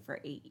being missing for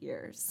 8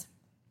 years.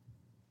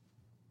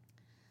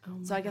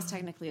 So I guess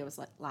technically it was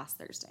like last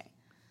Thursday.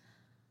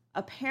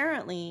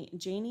 Apparently,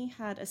 Janie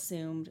had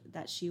assumed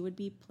that she would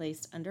be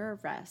placed under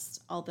arrest,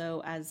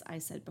 although, as I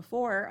said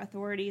before,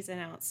 authorities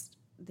announced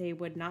they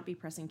would not be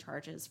pressing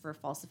charges for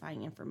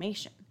falsifying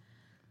information.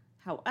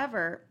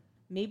 However,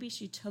 maybe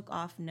she took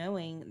off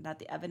knowing that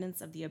the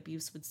evidence of the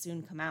abuse would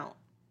soon come out.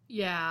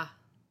 Yeah.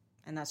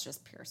 And that's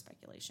just pure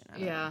speculation. I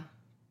don't know.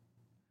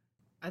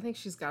 I think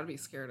she's got to be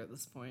scared at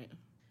this point.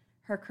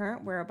 Her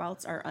current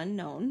whereabouts are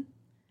unknown.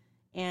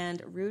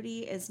 And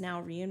Rudy is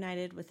now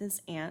reunited with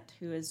his aunt,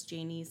 who is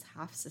Janie's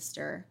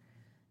half-sister.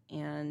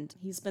 And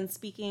he's been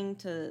speaking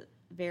to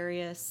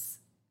various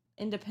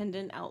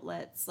independent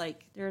outlets.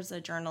 Like, there's a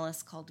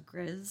journalist called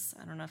Grizz.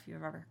 I don't know if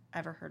you've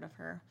ever heard of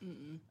her.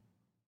 Mm-mm.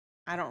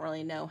 I don't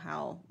really know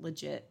how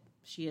legit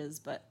she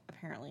is, but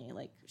apparently,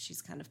 like,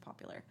 she's kind of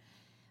popular.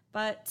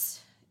 But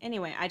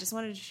anyway, I just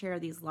wanted to share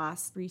these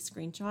last 3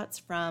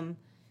 screenshots from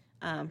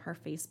her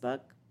Facebook.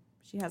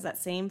 She has that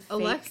same fake...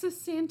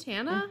 Alexis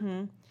Santana?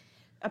 Mm-hmm.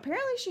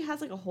 Apparently she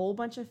has like a whole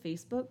bunch of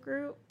Facebook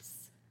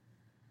groups,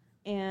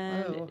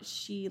 and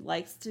she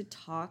likes to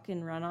talk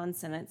and run on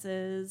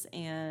sentences,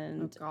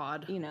 and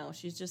you know,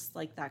 she's just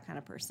like that kind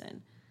of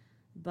person.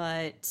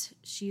 But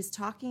she's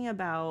talking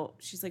about,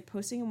 she's like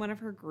posting in one of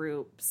her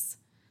groups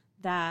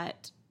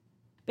that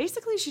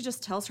basically she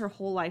just tells her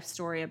whole life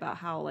story about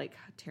how like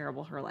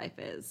terrible her life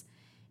is.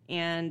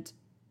 And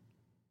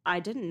I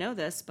didn't know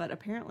this, but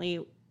apparently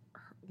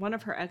one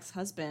of her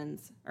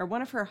ex-husbands, or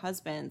one of her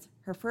husbands,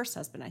 her first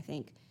husband, I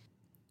think,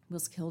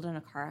 was killed in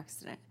a car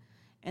accident.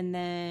 And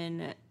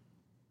then...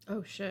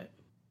 Oh, shit.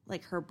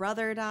 Like, her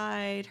brother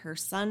died, her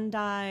son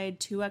died,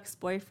 2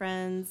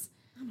 ex-boyfriends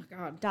oh my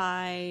God.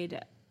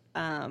 died,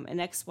 an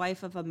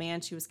ex-wife of a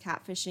man she was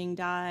catfishing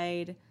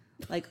died.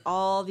 Like,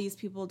 all these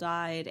people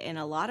died, and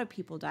a lot of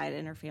people died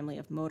in her family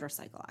of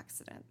motorcycle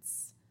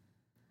accidents.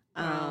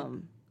 Wow.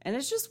 And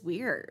it's just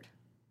weird.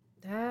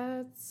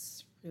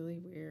 That's... really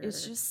weird.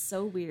 It's just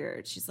so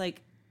weird. She's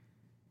like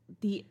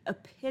the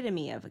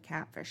epitome of a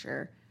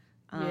catfisher.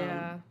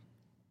 Yeah.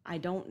 I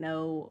don't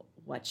know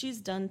what she's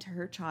done to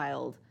her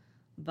child,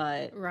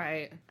 but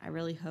I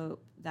really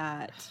hope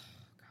that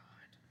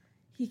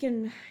he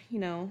can, you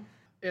know.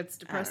 It's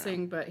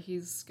depressing, but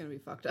he's going to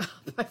be fucked up,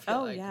 I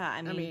feel like. Yeah.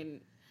 I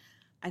mean,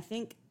 I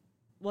think,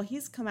 well,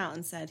 he's come out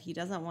and said he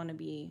doesn't want to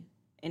be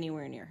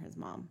anywhere near his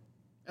mom.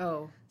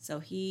 Oh. So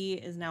he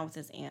is now with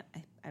his aunt,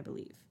 I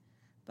believe.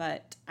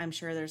 But I'm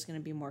sure there's going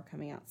to be more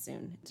coming out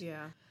soon.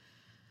 Yeah.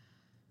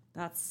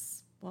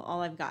 That's, well,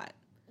 all I've got.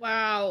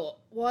 Wow.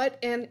 What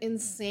an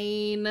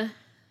insane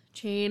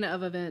chain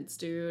of events,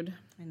 dude.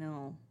 I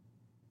know.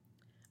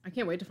 I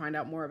can't wait to find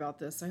out more about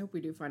this. I hope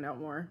we do find out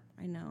more.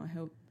 I know.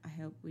 I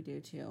hope we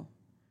do too.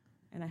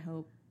 And I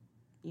hope,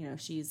 you know,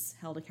 she's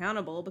held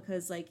accountable,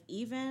 because like,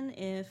 even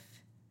if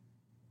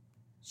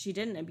she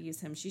didn't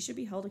abuse him. She should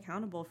be held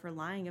accountable for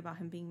lying about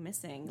him being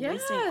missing,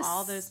 Yes. wasting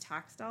all those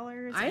tax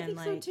dollars. I think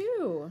so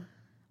too.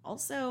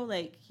 Also,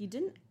 like, he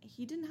didn't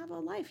have a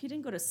life. He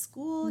didn't go to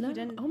school. No. He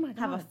didn't Oh my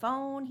have a God.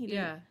 phone. He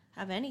didn't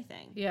have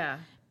anything. Yeah.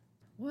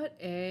 What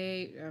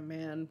a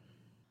man.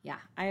 Yeah,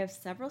 I have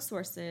several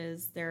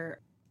sources. There are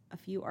a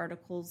few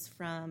articles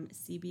from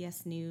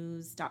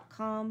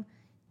cbsnews.com,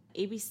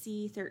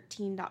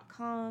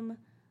 abc13.com,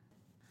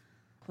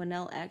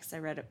 Quinell X. I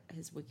read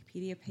his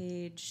Wikipedia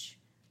page,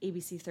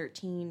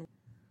 ABC13.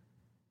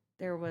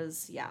 There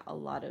was, a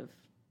lot of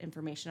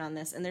information on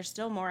this, and there's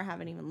still more I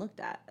haven't even looked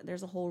at.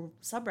 There's a whole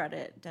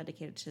subreddit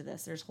dedicated to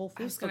this. There's whole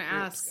Facebook I was going to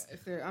ask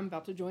if I'm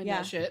about to join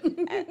that shit.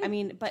 I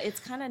mean, but it's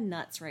kind of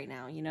nuts right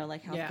now,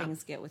 like how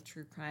things get with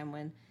true crime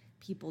when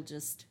people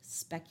just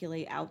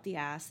speculate out the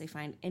ass. They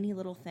find any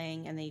little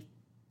thing, and they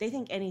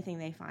think anything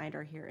they find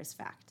or hear is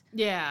fact.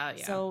 Yeah.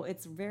 So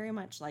it's very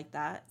much like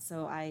that.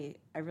 So I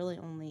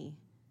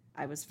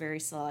was very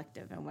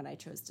selective in what I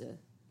chose to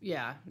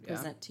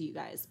present to you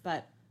guys.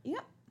 But,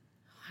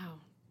 Wow.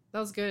 That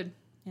was good.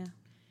 Yeah.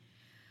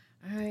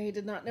 I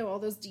did not know all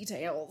those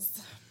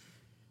details.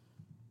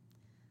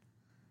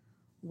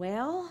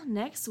 Well,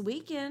 next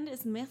weekend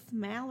is Miss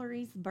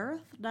Mallory's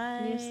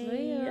birthday. Yes, it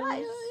is.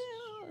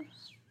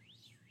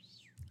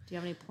 Do you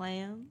have any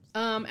plans?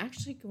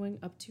 Actually going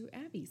up to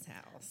Abby's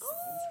house.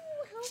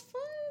 Oh, how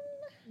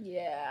fun.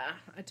 Yeah.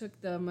 I took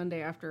the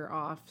Monday after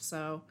off,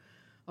 so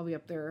I'll be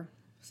up there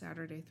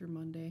Saturday through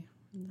Monday.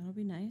 That'll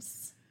be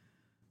nice.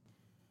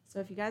 So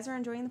if you guys are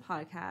enjoying the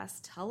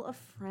podcast, tell a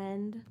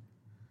friend,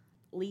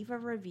 leave a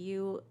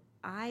review.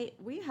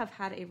 We have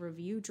had a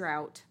review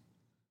drought.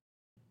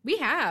 We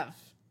have.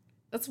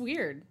 That's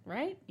weird,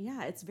 right?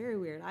 Yeah, it's very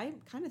weird.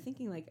 I'm kind of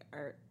thinking, like,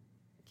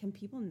 can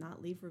people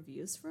not leave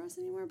reviews for us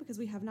anymore? Because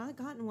we have not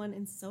gotten one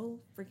in so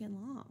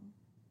freaking long.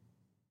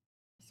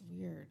 It's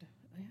weird.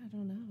 I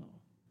don't know.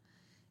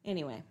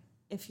 Anyway,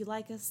 if you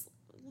like us,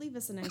 leave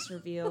us a nice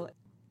review.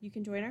 You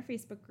can join our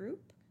Facebook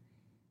group.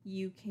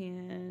 You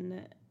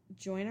can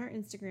join our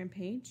Instagram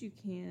page. You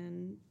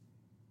can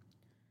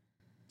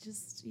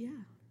just,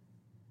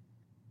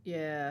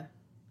 Yeah.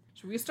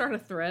 Should we start a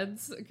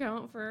Threads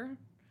account for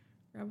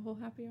Rabbit Hole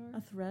Happy Hour?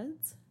 A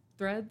Threads?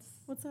 Threads?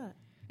 What's that?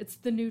 It's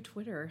the new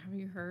Twitter. Have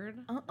you heard?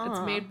 It's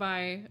made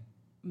by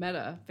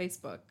Meta,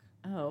 Facebook.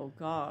 Oh,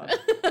 God.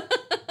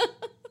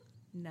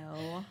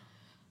 No.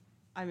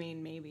 I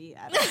mean, maybe.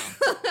 I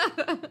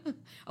don't know.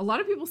 A lot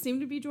of people seem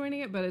to be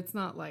joining it, but it's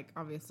not, like,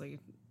 obviously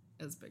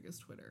as big as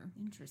Twitter.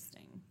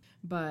 Interesting.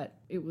 But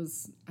it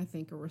was, I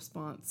think, a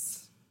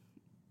response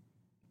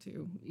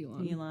to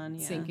Elon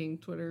sinking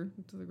Twitter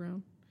to the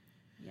ground.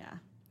 Yeah.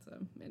 So,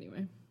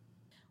 anyway.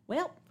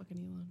 Well. Fucking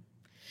Elon.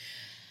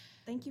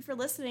 Thank you for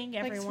listening,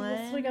 everyone. Thanks for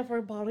listening,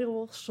 everybody.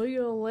 We'll see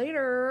you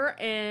later.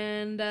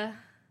 And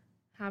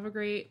have a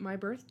great my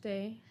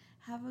birthday.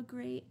 Have a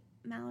great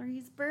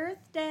Mallory's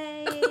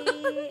birthday.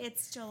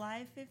 It's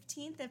July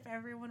 15th if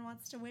everyone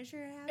wants to wish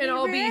her a happy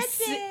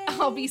birthday.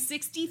 I'll be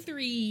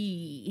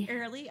 63.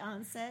 Early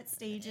onset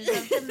stages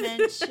of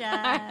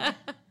dementia.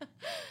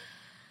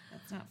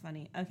 That's not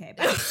funny. Okay,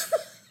 bye.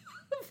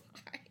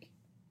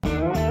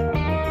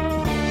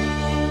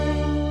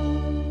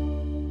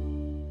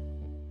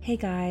 Hey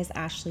guys,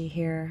 Ashley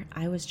here.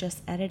 I was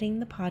just editing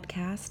the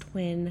podcast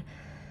when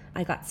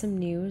I got some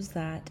news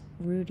that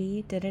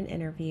Rudy did an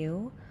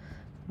interview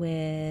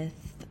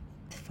with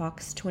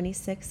Fox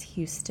 26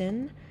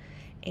 Houston,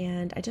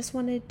 and I just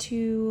wanted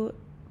to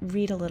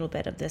read a little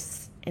bit of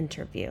this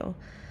interview.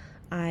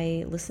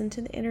 I listened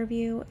to the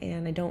interview,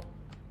 and I don't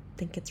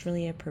think it's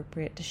really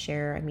appropriate to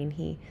share. I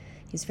mean,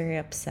 he's very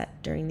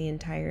upset during the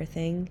entire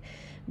thing,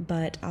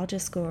 but I'll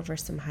just go over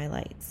some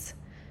highlights.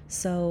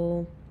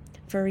 So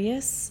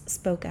Farias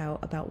spoke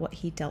out about what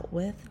he dealt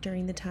with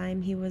during the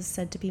time he was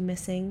said to be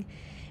missing,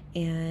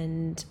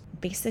 and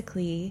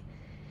basically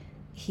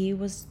he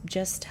was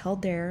just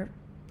held there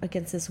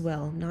against his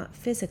will, not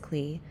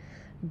physically,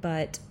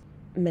 but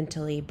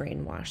mentally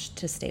brainwashed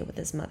to stay with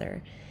his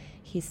mother.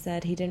 He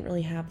said he didn't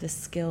really have the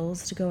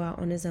skills to go out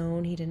on his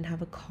own. He didn't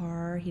have a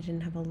car, he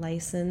didn't have a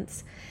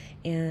license,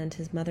 and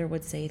his mother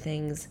would say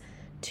things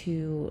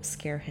to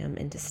scare him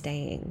into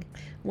staying.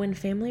 When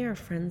family or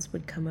friends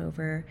would come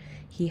over,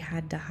 he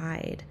had to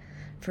hide.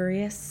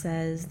 Farias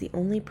says the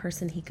only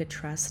person he could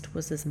trust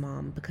was his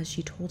mom because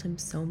she told him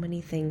so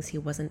many things he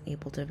wasn't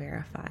able to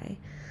verify.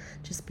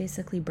 Just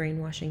basically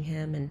brainwashing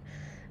him and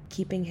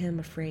keeping him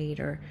afraid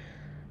or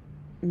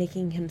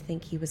making him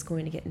think he was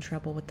going to get in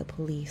trouble with the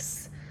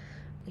police.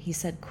 He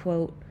said,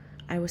 quote,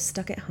 "I was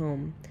stuck at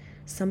home.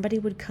 Somebody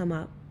would come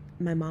up.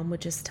 My mom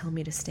would just tell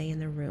me to stay in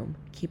the room,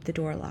 keep the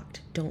door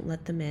locked, don't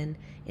let them in,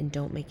 and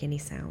don't make any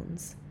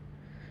sounds."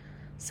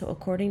 So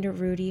according to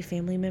Rudy,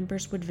 family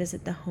members would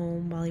visit the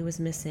home while he was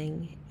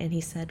missing, and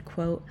he said,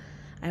 quote,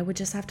 "I would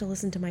just have to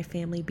listen to my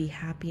family be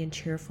happy and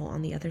cheerful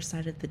on the other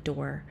side of the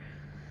door.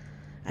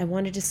 I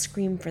wanted to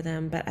scream for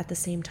them, but at the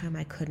same time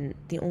I couldn't.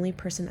 The only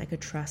person I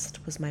could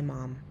trust was my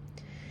mom."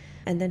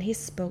 And then he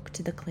spoke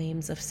to the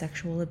claims of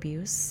sexual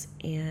abuse,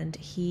 and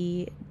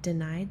he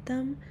denied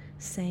them,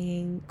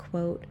 saying,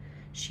 quote,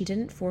 "She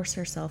didn't force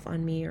herself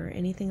on me or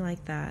anything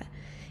like that.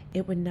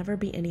 It would never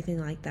be anything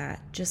like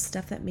that. Just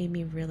stuff that made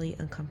me really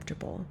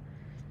uncomfortable."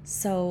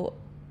 So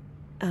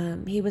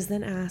he was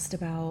then asked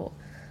about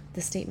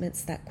the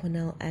statements that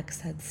Quinnell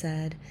X had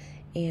said,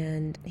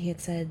 and he had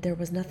said there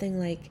was nothing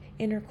like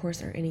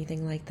intercourse or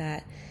anything like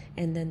that.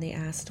 And then they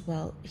asked,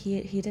 well,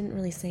 he didn't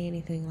really say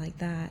anything like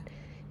that.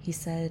 He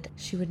said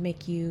she would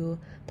make you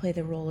play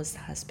the role as the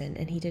husband,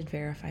 and he did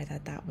verify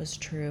that that was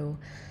true,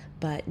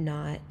 but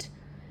not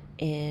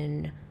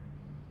in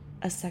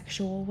a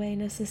sexual way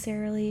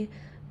necessarily,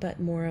 but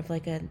more of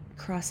like a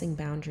crossing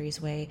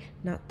boundaries way,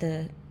 not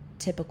the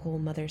typical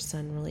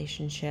mother-son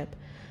relationship.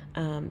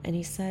 And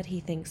he said he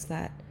thinks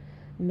that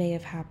may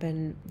have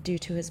happened due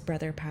to his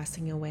brother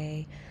passing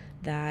away,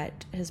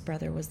 that his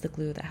brother was the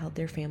glue that held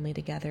their family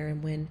together.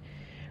 And when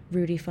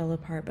Rudy fell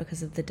apart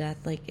because of the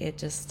death, like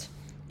it's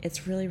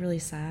really, really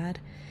sad.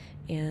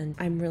 And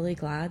I'm really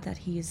glad that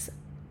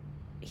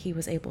he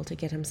was able to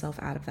get himself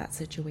out of that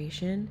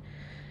situation.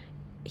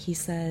 He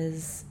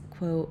says,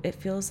 quote, "It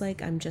feels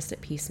like I'm just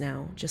at peace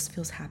now, just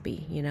feels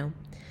happy, you know?"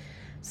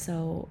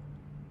 So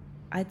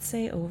I'd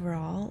say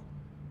overall,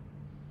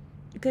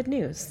 good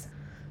news.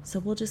 So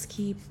we'll just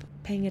keep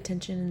paying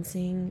attention and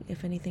seeing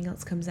if anything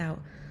else comes out.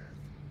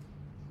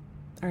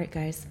 All right,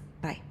 guys,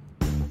 bye.